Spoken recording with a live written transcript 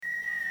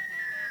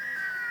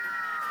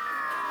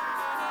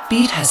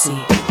Beat Hussy.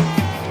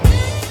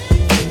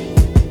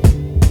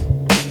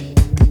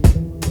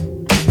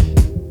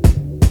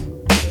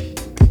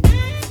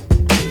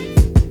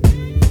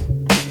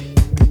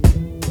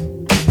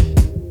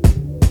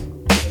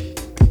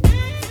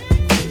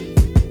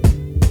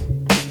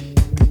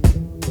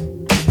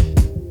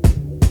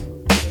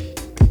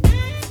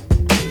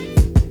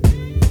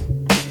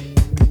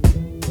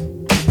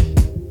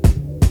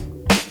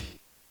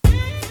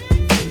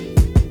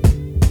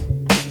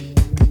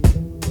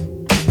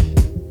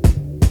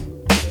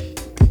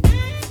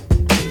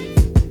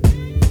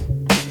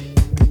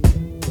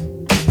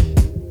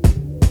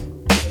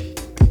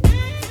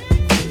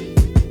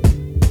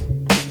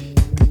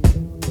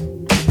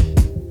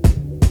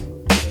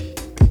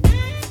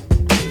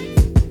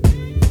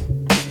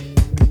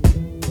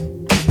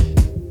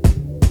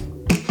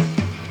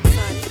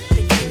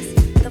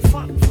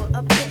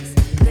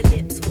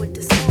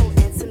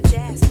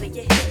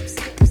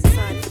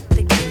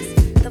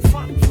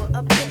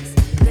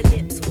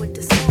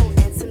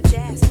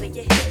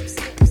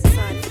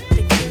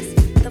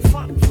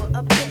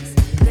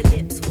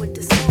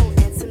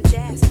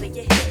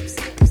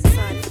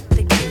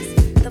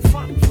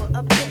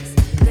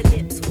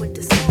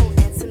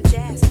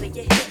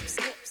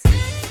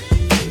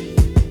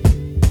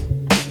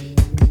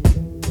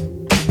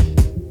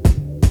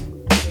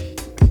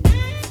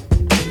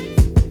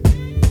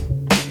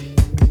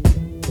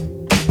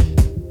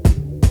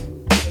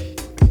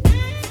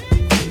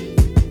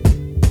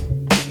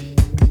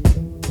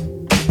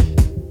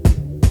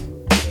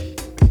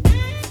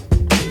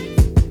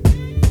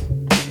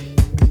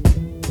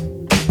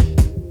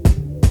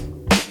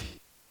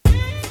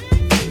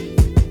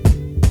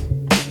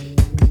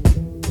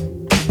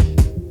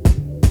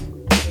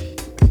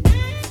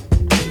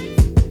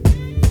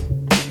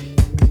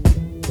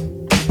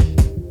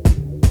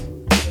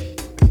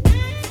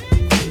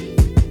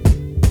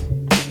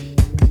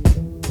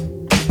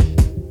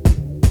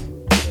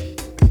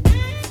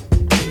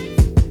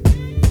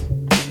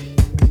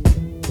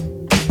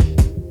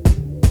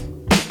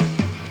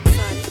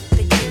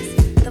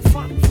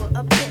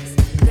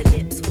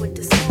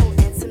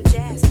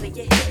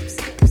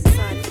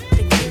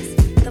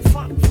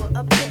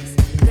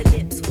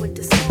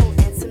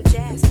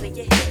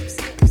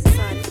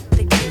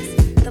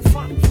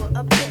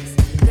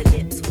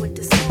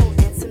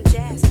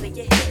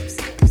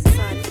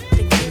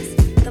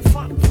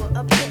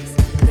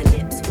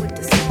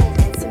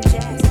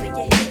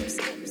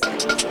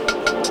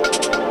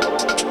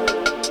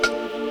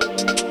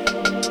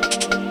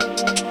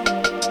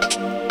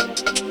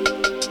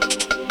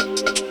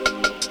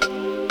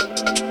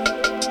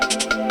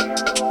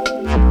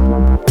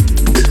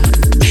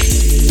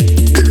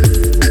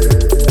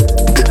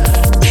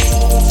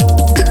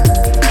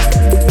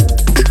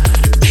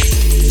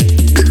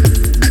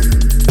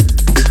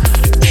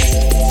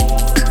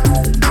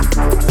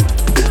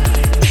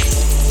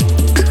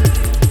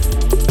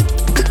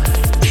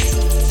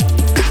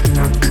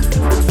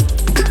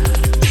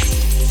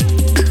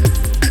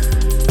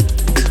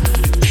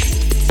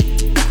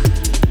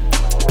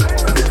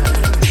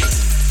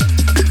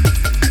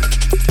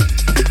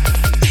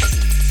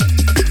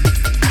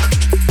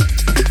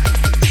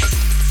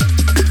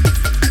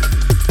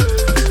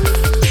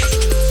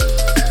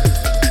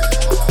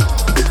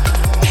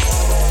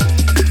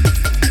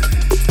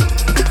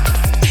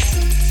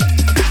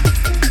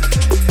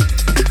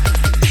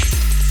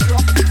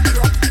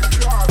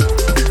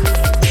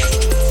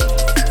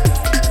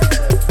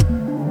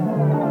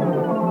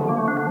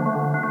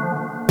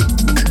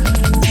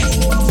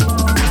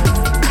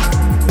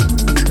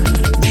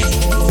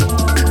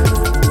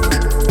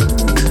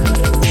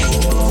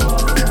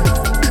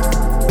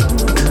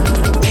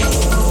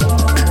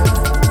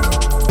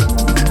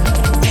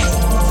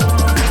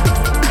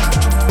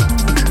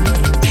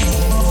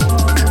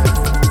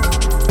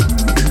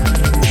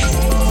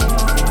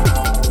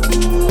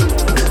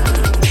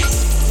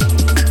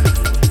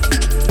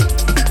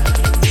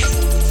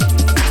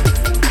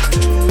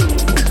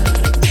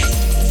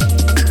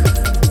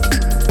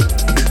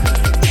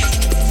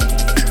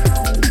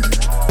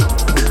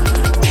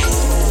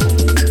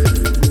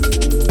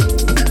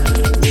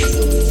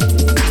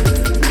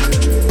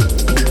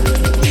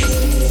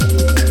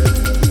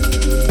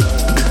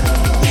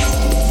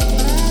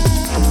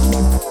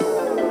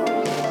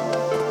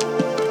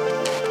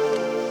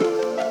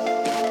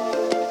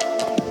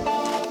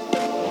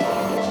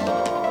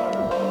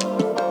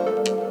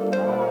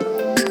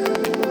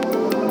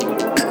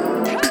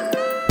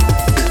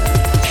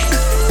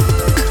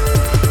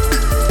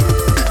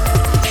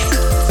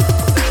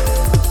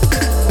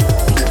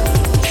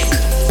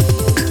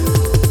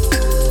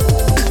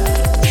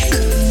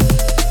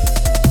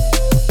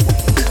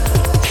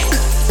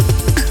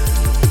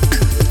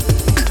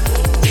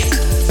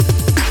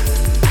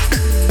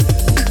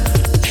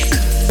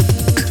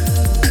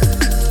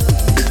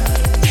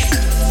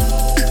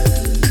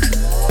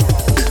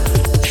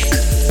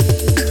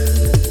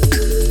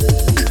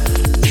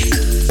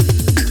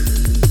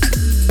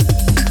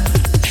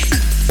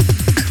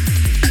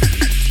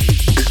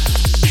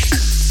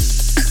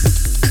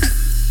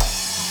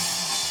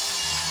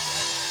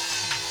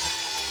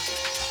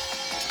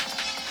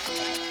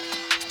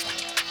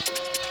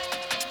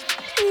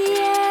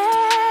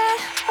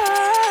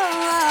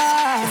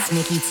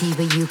 Mickey T,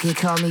 but you could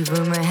call me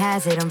rumor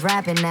has it. I'm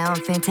rapping now,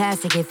 I'm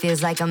fantastic. It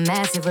feels like I'm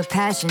massive with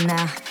passion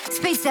now.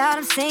 Spaced out,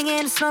 I'm singing,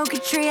 I'm smoking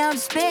tree, I'm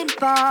spitting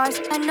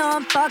bars. I know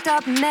I'm fucked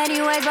up in many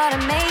ways, but I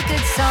make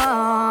good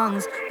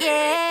songs.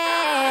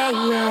 Yeah,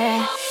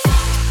 yeah.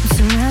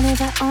 I'm surrounded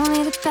by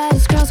only the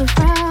baddest girls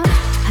around.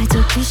 I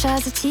took 3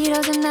 shots of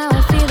Tito's and now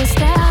I feel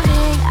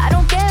astounding. I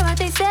don't care what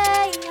they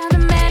say, I'm the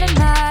man at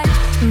night.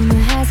 Rumor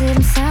has it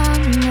I'm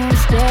sounding, I'm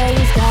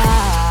spaced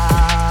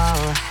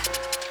out.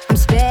 I'm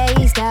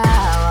spaced out,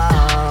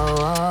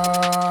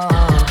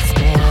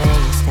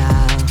 spaced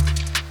out,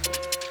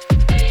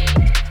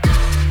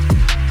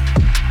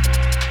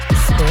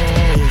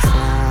 spaced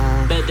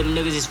out. Bet them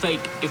niggas is fake.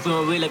 If you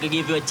don't real, I can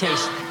give you a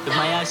taste. If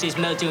my ass is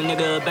melting,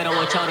 nigga, better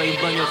watch out or you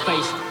burn your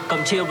face.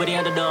 Come chill with the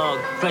underdog,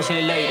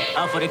 freshly laid,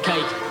 out for the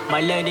cake.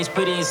 My lane is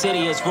pretty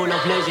insidious, full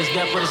of legends,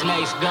 death for the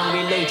snakes. Gun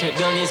related,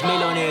 gun is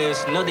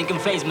millionaires, nothing can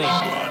faze me.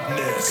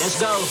 Let's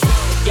go.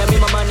 Get me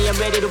my money, I'm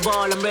ready to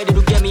ball, I'm ready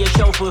to get me a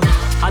chauffeur.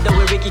 I thought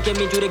when Ricky came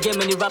into the game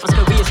and the rappers'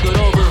 careers got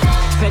over.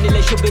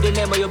 Penniless should be the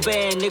name of your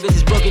band. Niggas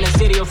is broken, I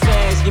city of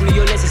fans. Give me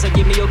your lessons, I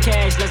give me your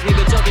cash. Let's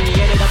nigga talking, he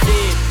ended up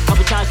dead.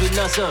 Couple times with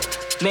Nusser.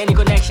 Many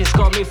connections,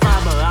 call me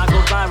Fiber. I go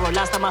viral,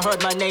 last time I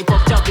heard my name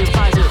popped up in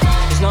Pfizer.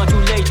 It's not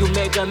too late, you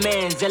make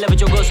amends.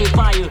 Elevate your ghost with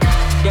fire.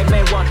 Dead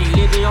man walking,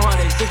 living your heart.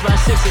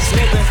 6x6 is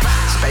slipping.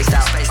 Spaced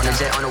out, on the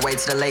jet on the way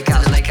to the lake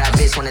house. That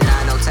bitch wanna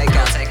die, no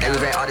takeout. They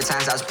regret all the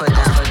times I was put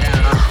down.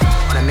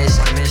 On a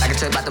mission, like a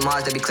trip out the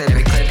Mars, they be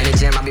clipping. In the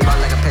gym, I be ballin'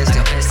 like a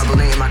pistol. A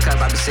balloon in my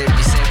cup, I be sipping.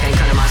 Can't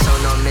come to my show,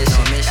 no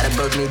mission. Gotta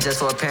book me just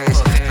for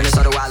appearance.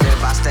 Minnesota where I live,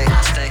 I stay.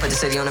 Put the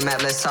city on the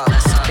map, let's talk.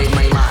 Big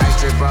money, my ice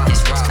drip, bro.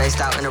 Spaced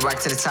out in the rock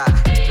to the top.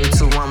 3,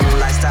 2, 1,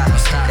 moonlight stop.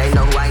 They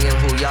know who I am,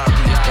 who y'all.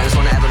 They just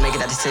wanna ever make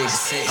it at the 6.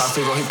 Call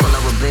Fever, he pull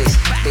up with blicks.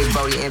 Big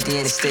Brody empty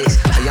in the sticks.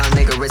 A young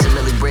nigga rich and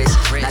Millie bricks.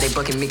 Now they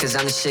booking me cause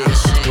I'm the shit.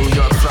 New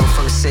York flow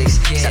from the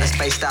 6. Shot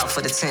spaced out for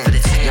the 10.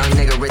 Young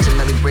nigga rich and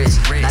Millie bricks.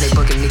 Now they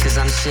booking me cause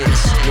I'm the shit.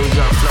 New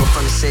York flow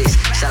from the 6.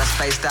 Shot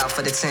spaced out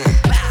for the 10.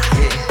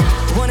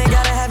 Yeah. Wanna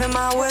gotta have it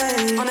my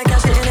way. On the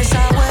couch getting it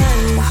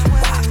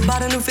sideways.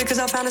 Bought a new fit cause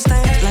I found a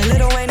stain. Like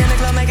Lil Wayne in the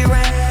club, make it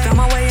rain. Found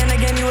my way in the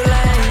game, you a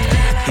lane.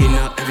 You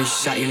know every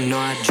shot, you know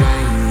I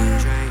drain.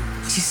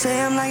 She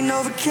say I'm like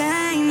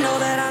Novocaine. Know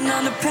that I'm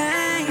numb to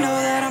pain. Know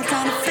that I'm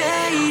kinda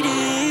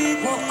faded.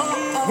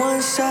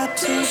 1 shot,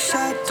 2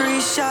 shot, 3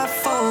 shot,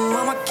 4.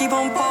 I'ma keep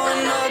on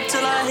pouring up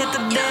till I hit the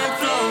damn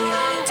floor.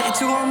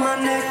 Tattoo on my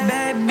neck,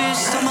 bad bitch.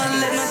 I'ma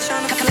let my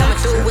tryna Coming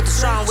through with the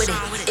strong with it.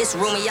 It's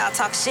rumor, y'all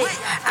talk shit.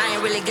 I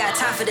ain't really got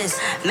time for this.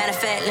 Matter of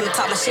fact, let me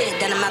talk my shit.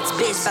 Then I'm out this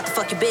bitch. About to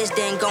fuck your bitch,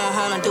 then going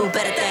home and do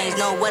better things.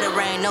 No weather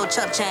rain, no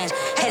chuck change.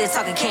 Haters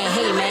talking, can't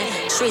hear you,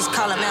 man. Streets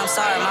calling, man, I'm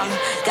sorry, mama.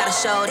 Gotta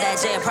show that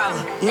J a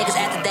problem. Niggas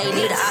after they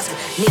need an Oscar.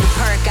 Need a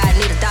perk, I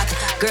need a doctor.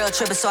 Girl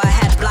tripping, so I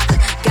had to block her.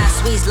 Got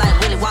sweets like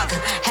Willy Wonka.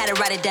 Had to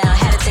write it down,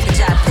 had to take a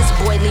job. Pussy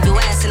boy, leave your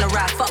ass in the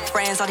rock. Fuck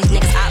friends, all these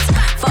niggas ops.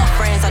 Fuck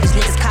friends, all these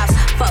niggas cops.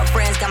 Fuck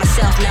friends, got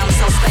myself, now I'm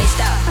so spaced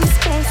out. I'm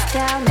spaced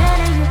out,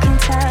 nothing you can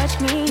touch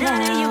me now.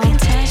 Nothing you can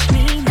touch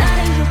me now.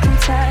 Nothing you can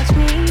touch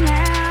me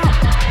now.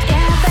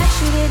 Yeah, I bet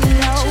you didn't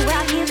know.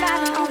 Out here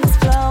riding on this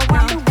flow,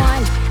 I'm the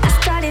one. I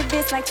started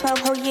this like 12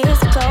 whole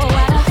years ago.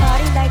 I don't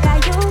party like I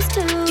used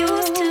to.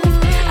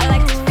 I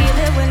like to feel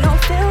it with no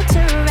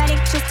filter. Ready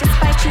just to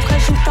spite you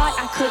cause you thought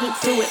I couldn't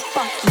do it.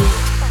 Fuck you.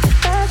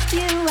 Fuck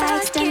you, I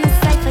extend the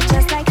cipher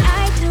just like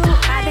I do.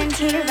 I've been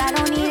here, I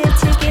don't need a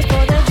ticket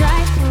for the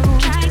drive-thru.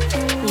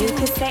 You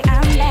could say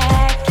I'm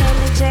back.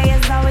 Kayla J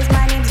is always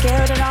my name's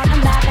gilded on the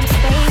map. I'm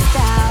spaced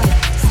out.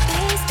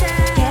 Spaced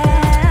out.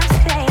 Yeah, I'm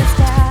spaced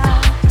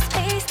out.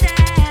 Spaced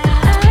out.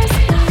 I'm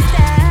spaced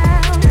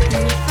out.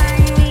 Can you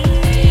find me?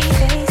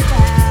 Spaced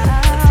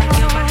out. Looks like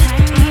you're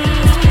behind me.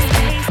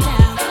 Spaced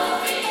out.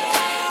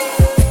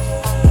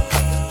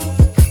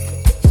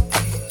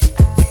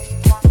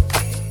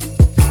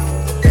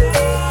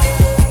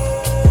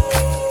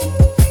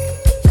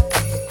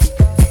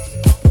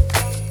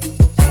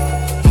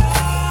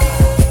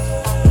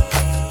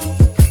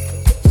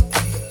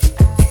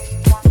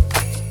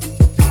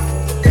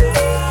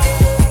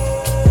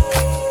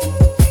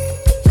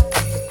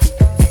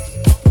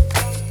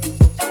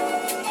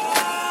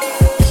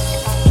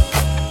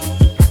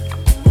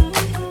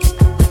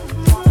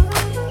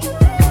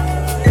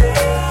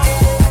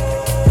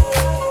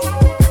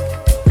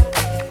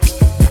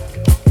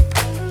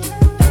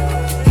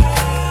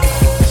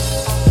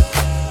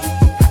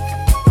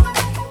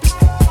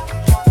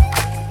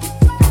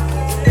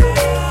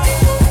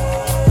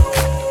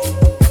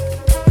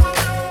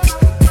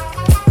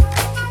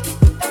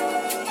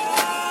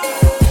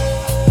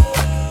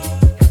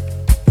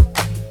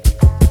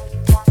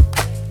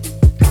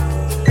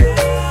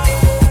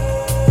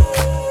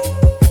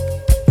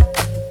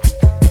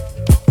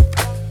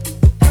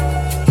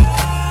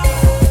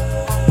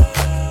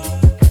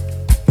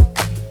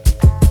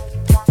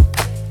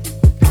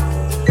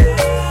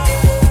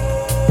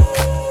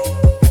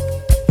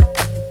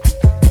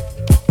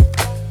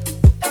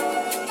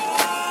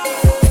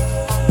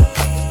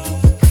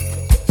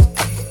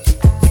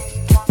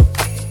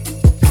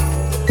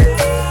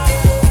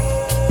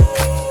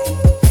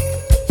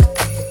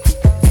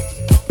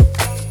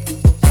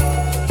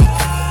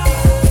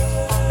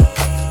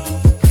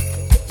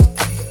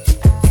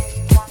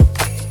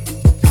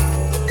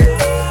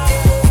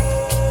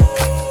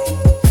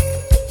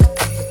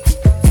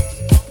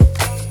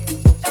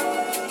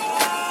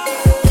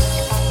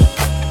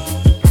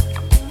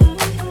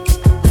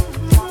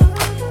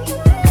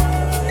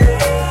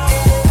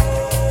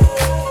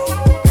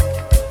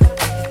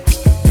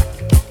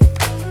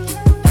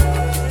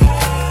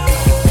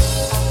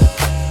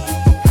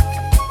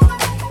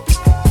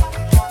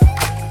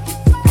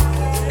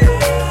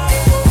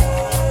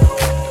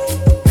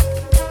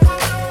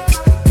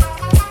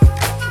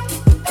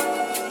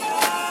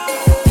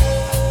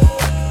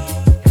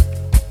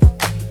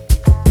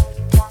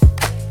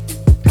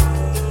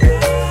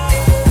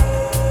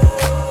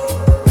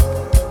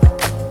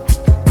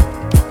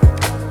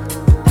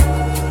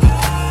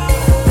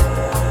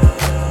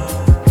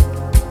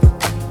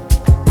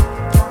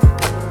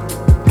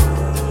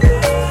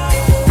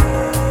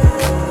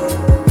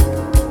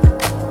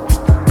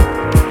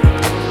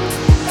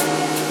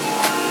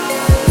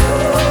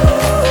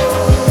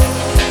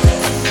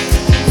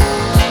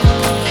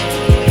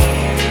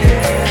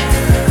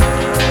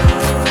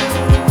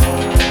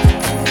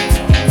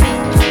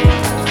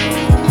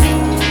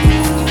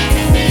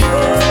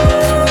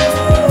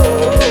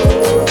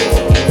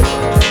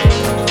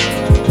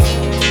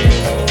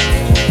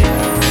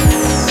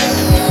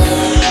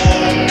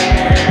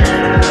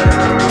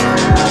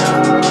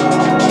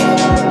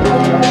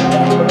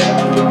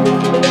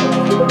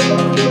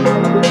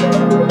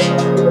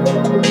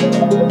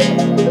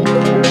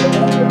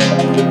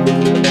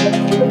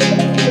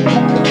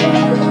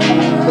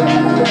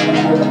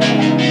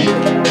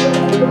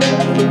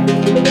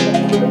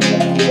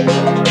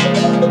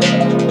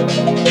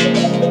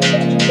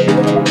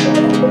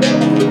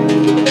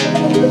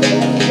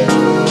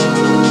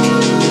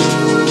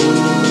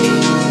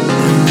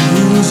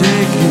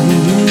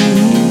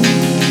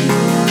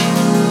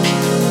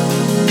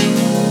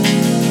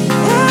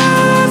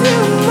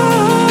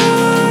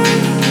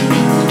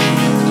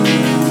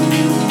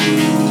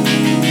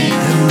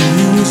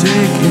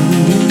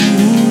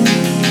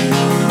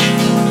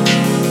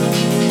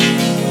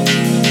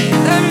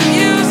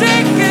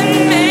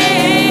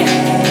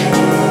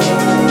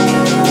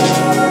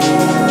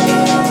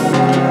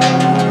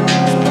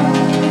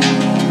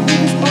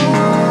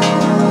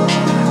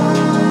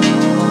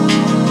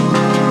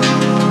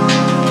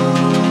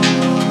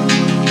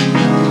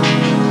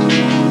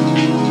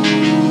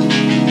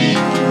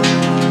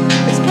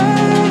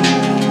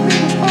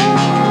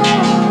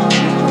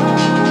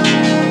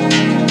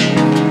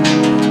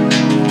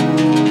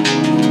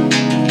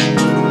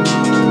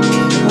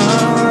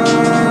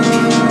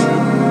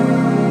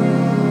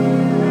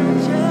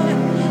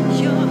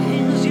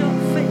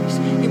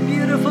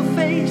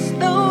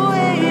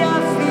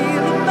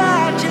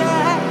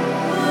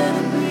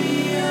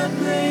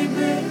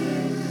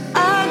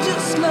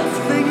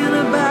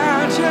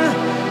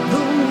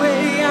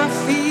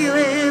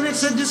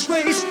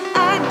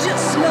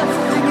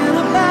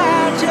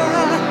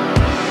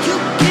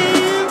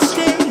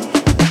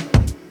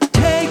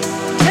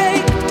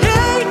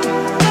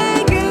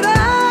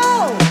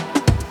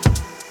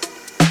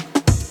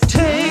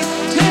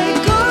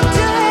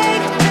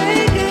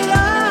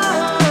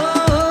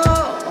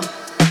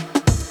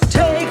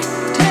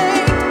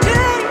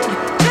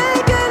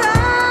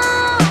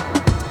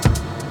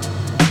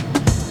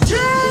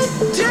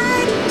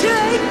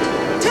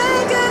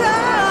 Take it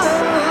all.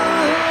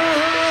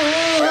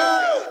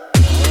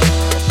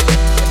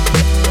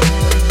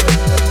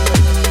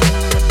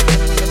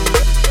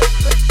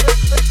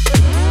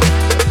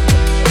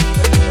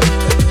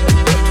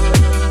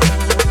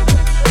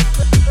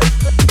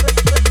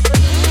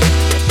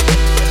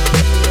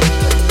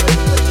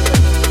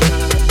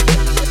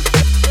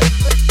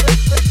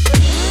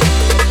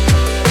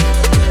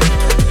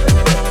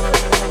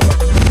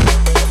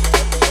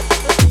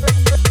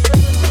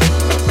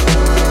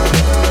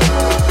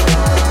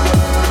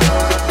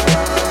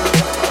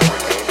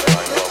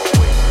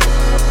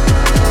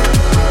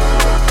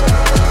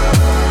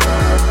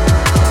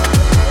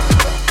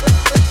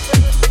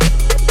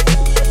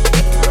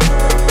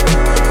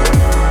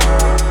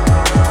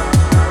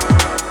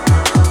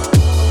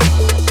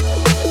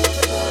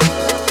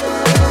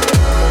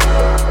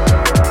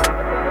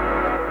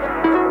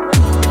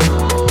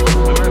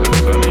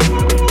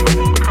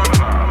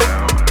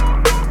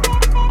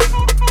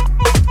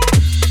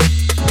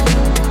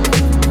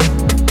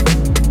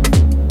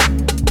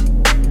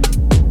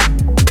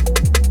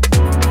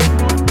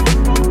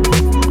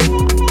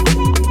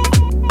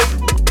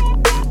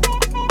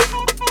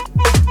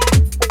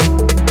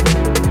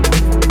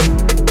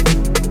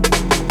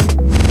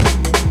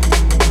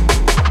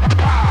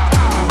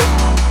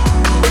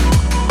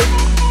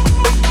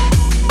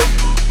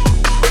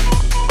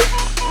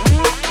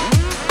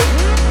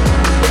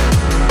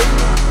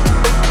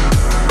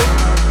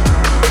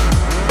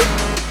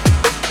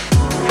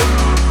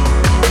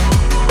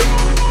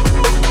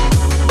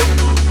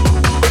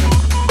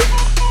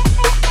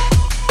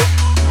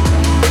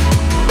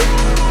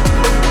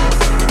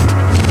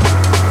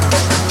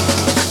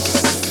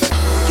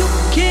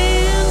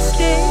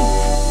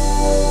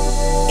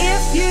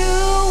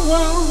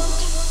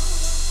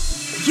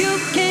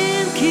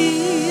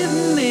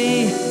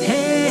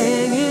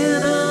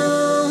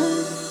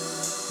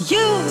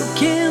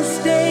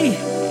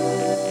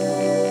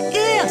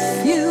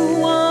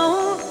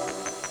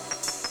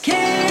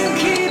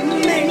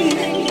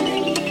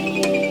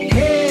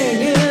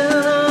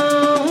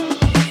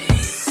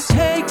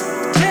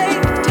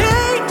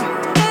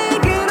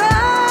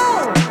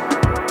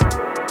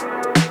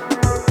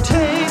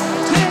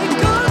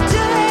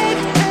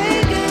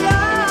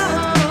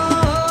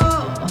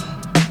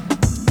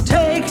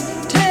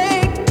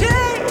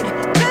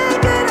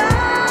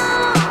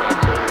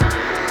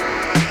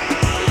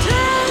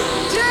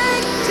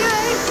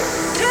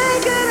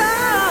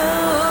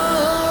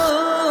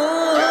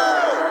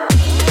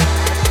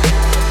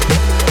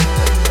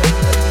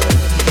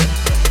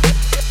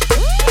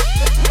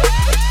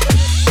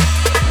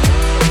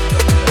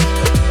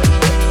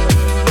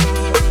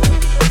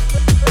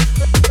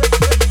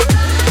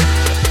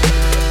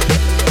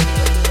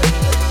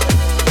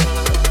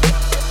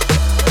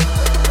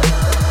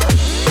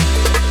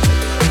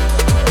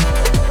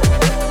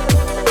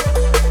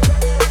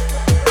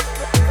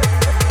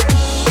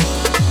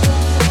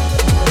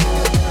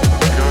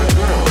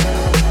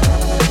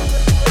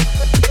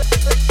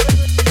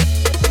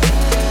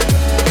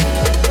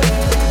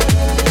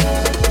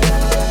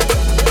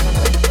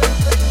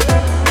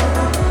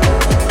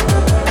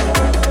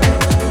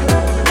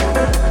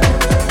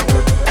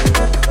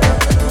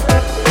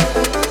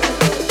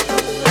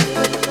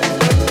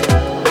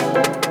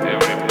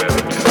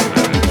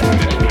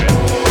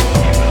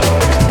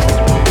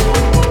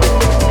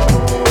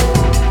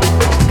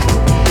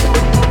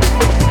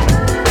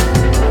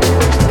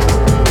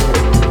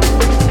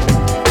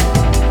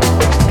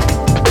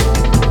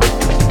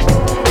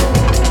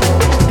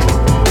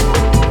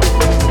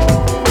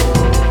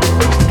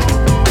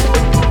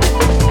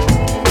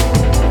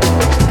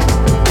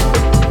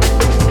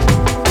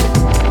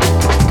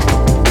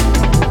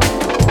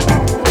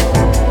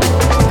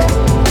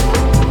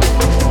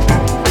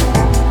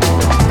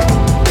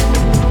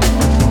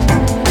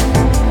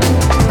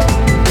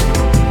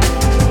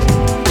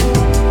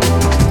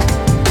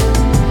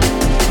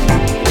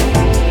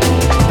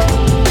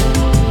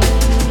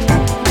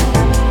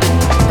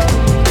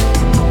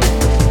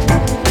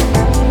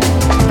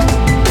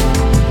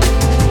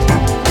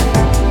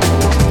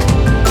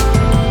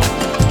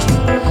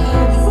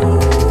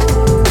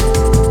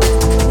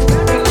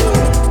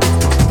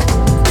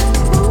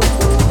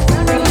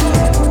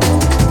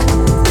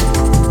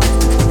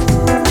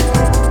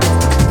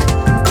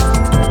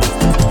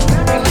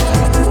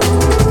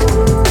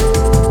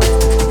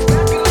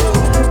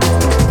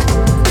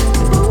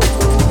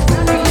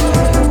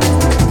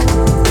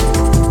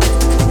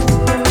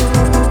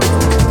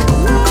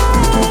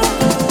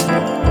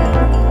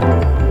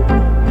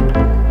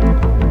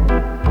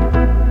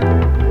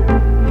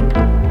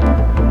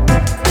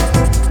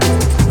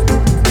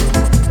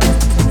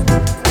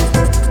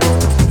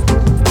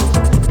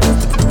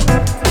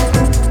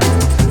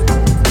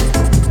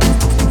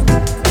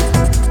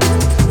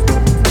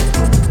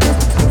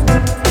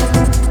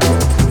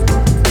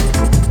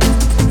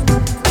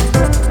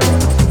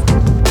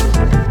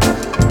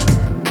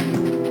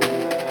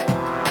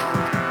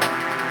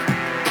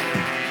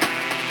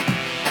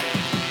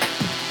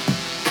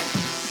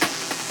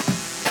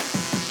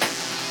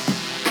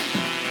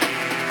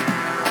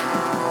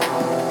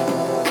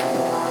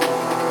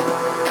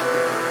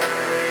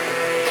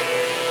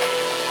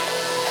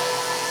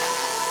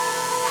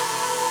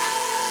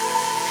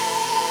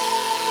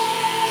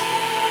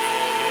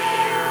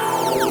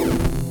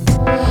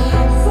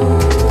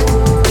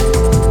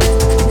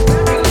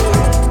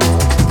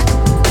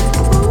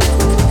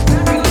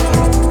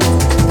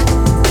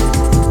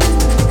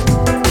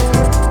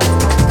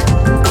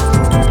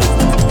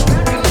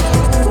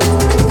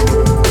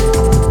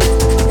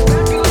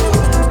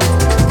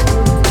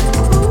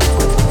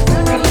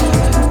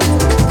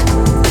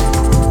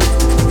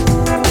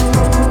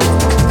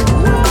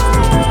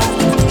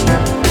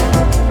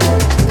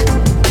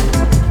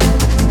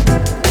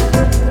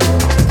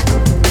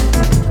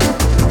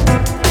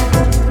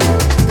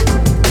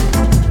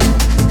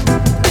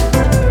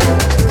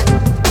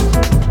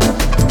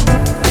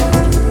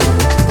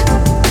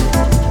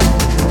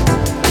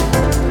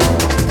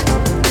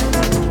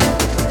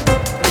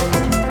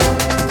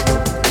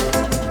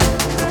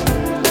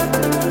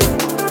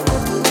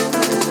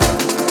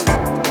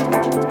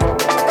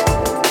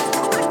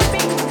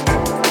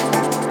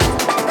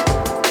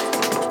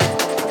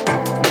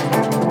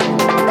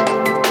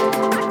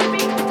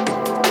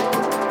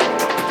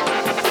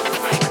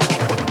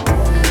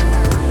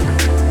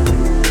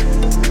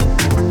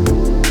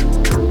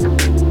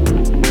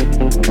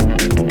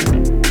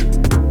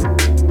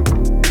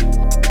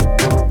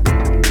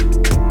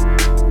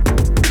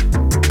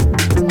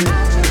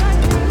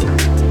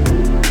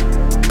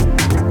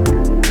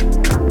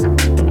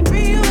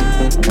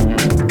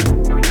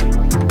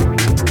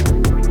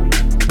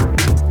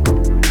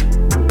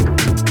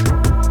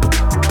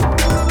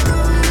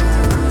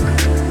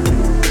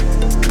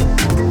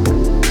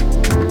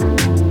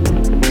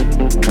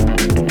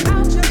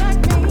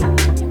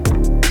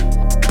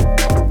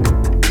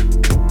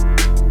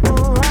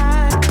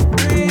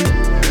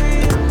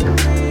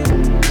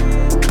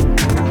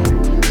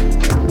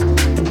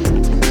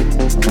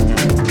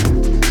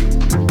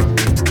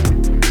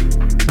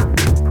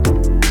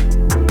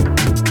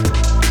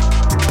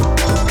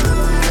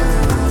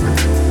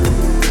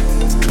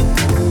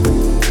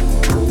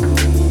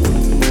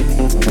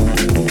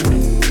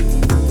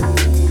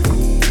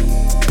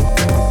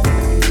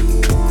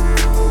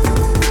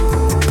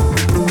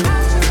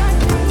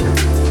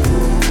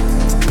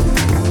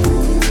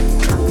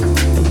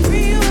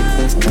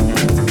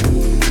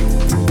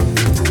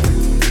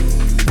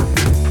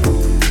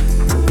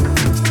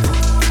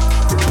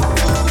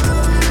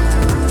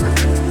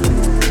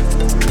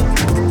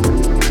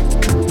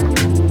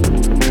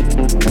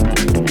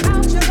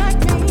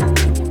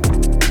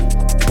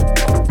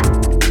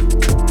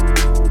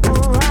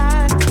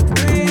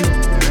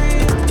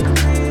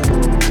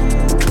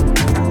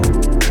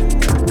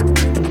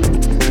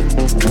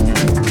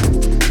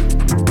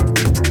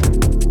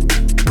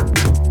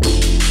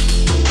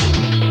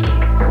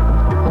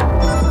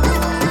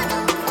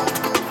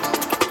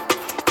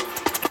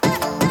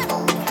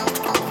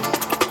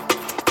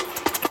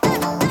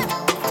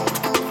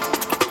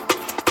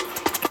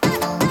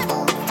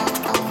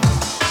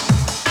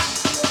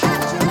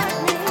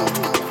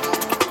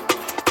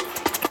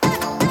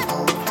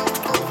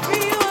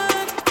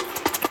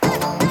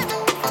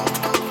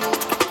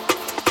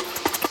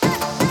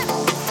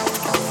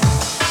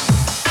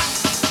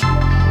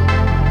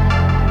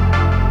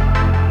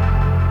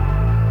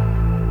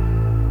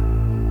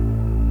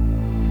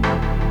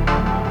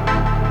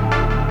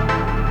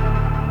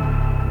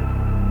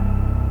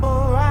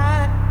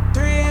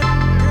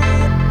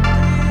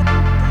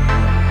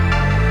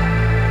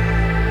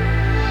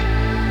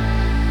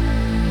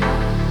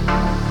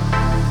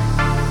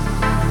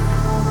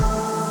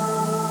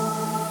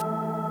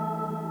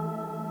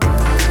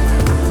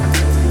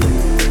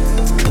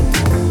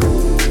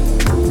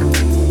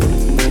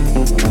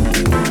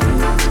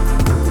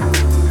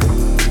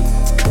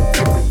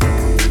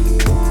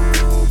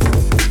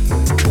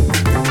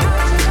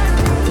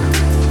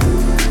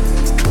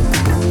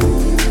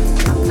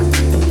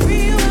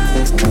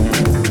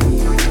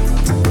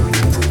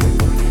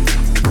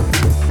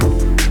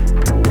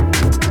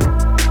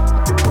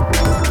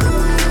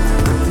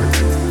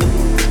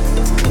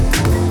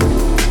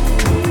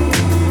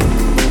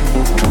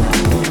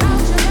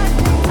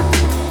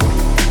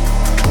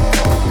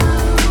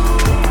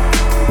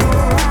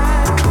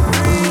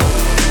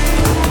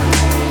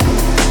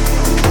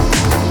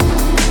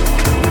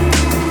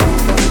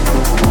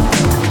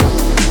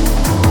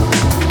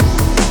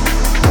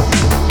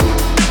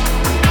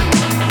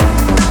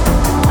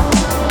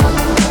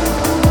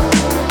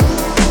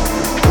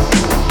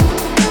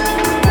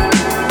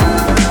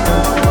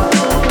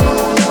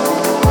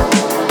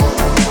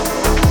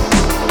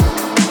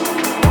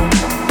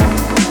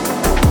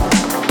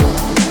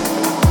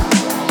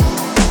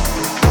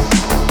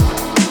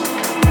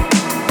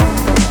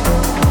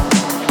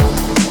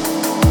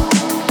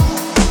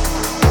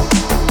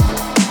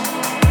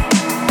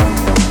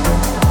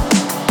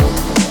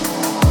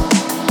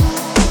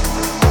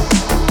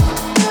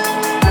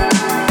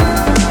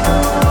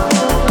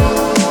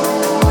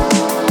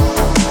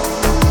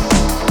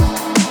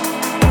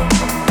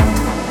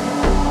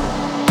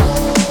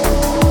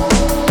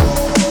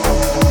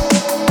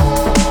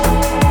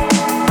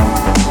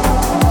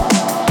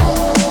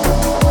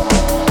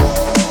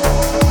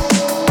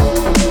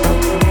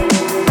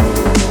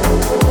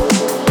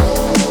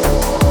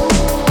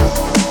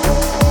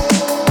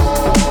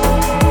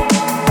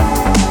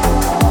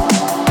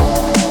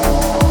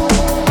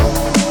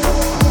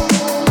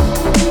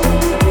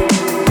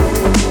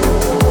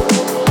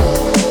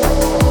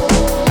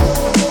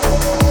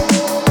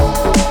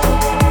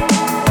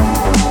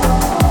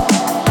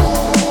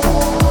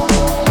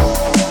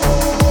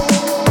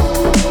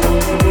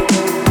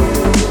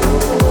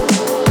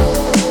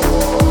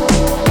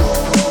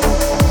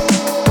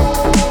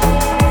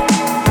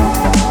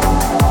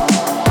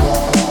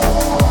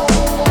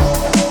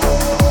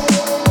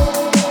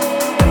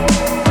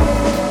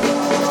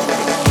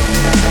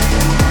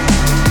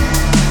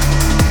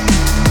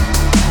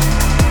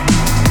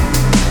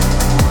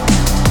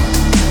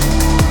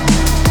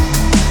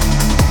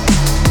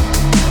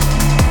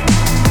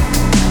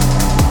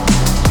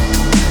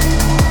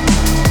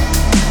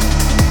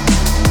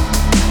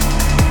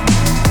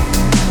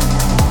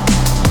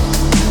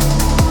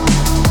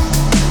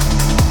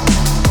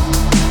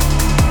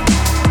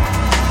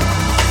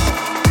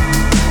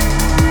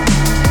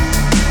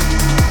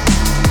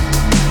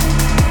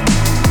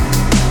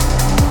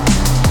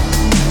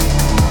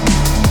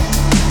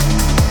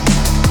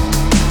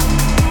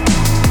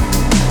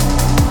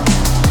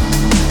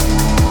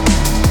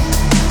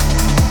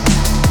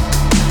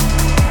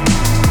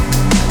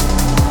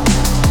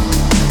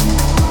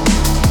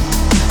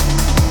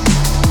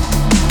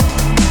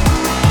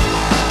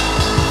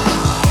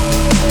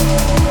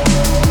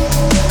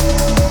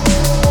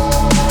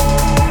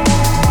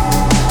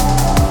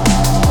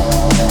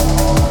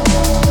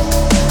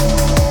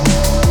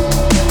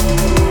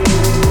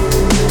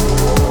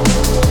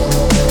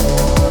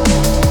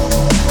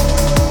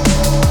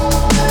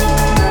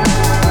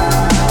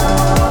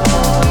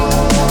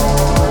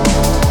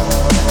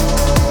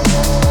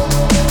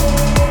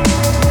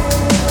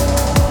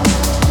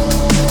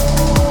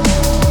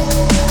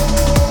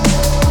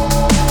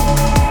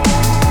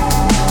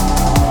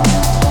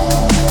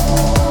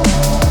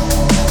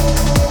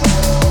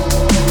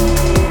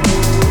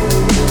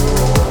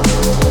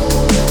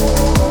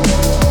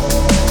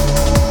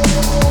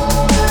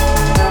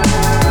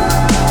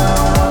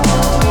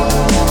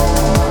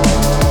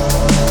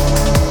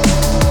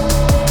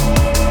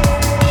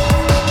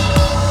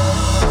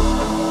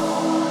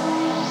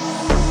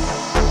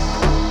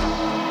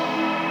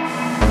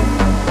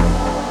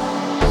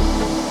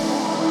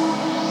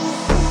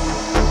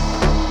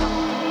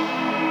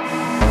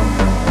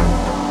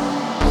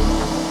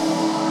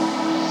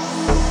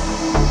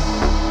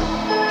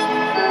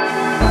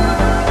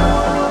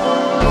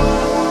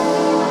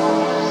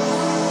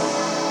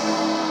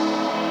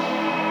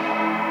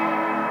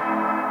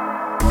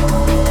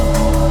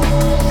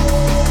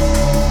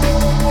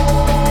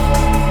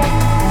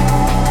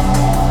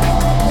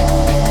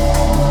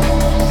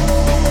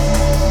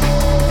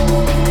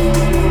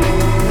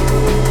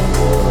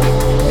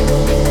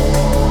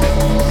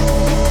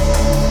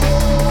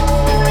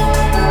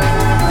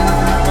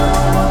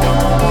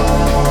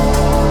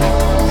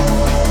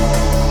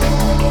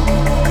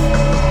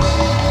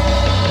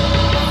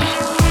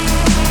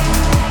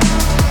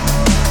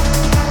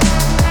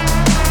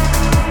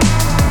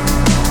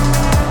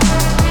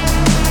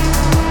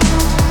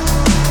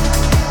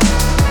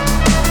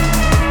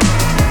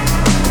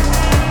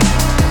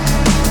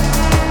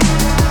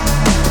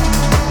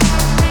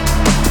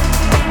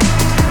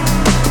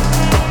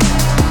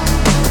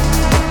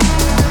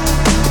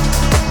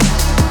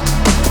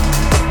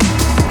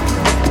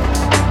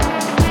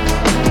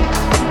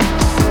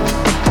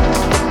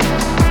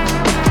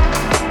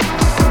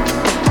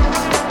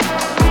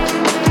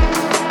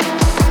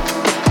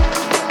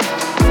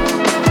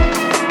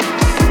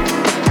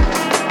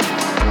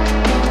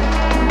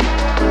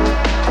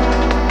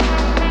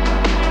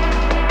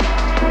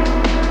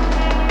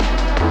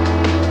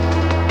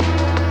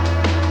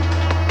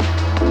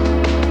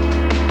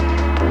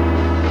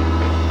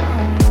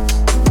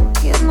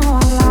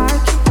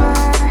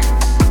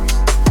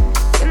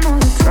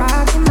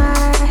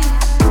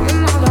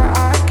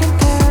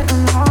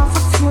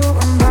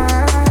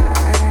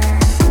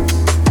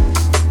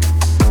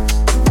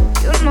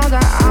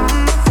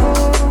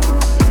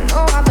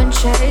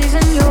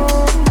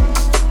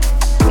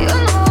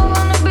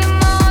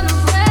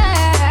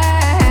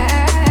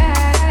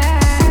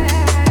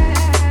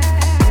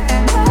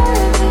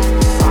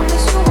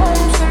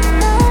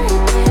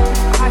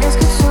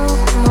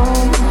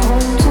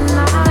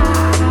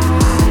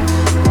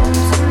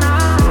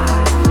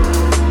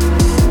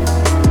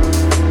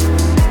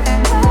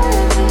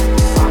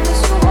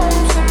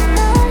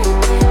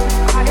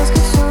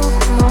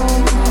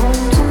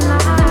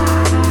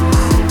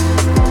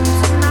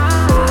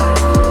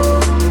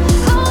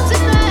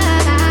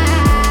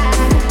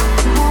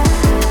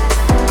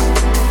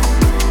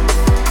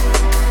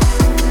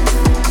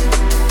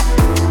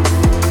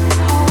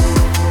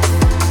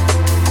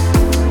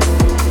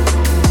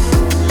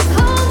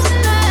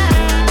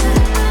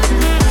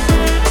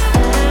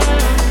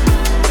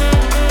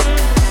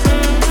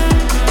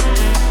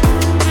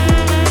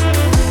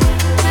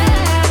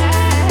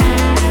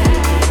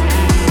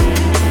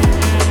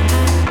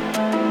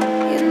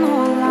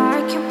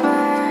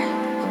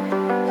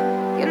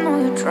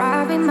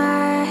 drive me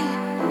mad.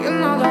 You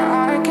know that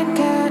I can't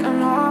get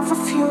enough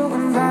of you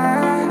and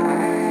that.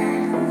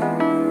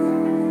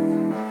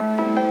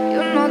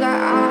 You know that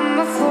I'm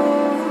a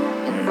fool.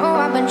 You know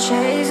I've been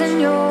chasing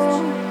you.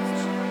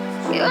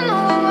 You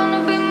know I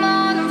wanna be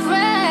more than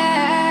friends.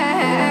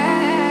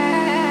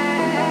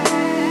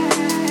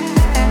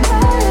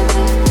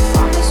 Baby,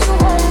 promise you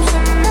won't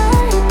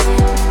tonight.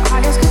 I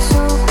just get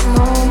so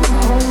home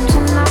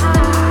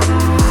tonight.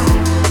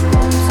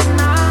 Home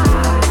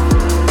tonight.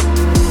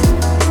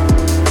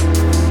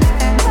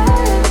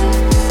 Baby,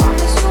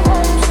 promise you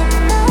won't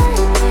tonight.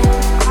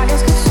 I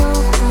just get so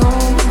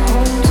home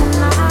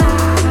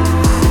tonight.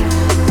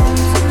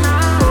 Home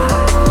tonight.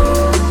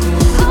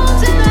 Home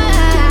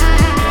tonight.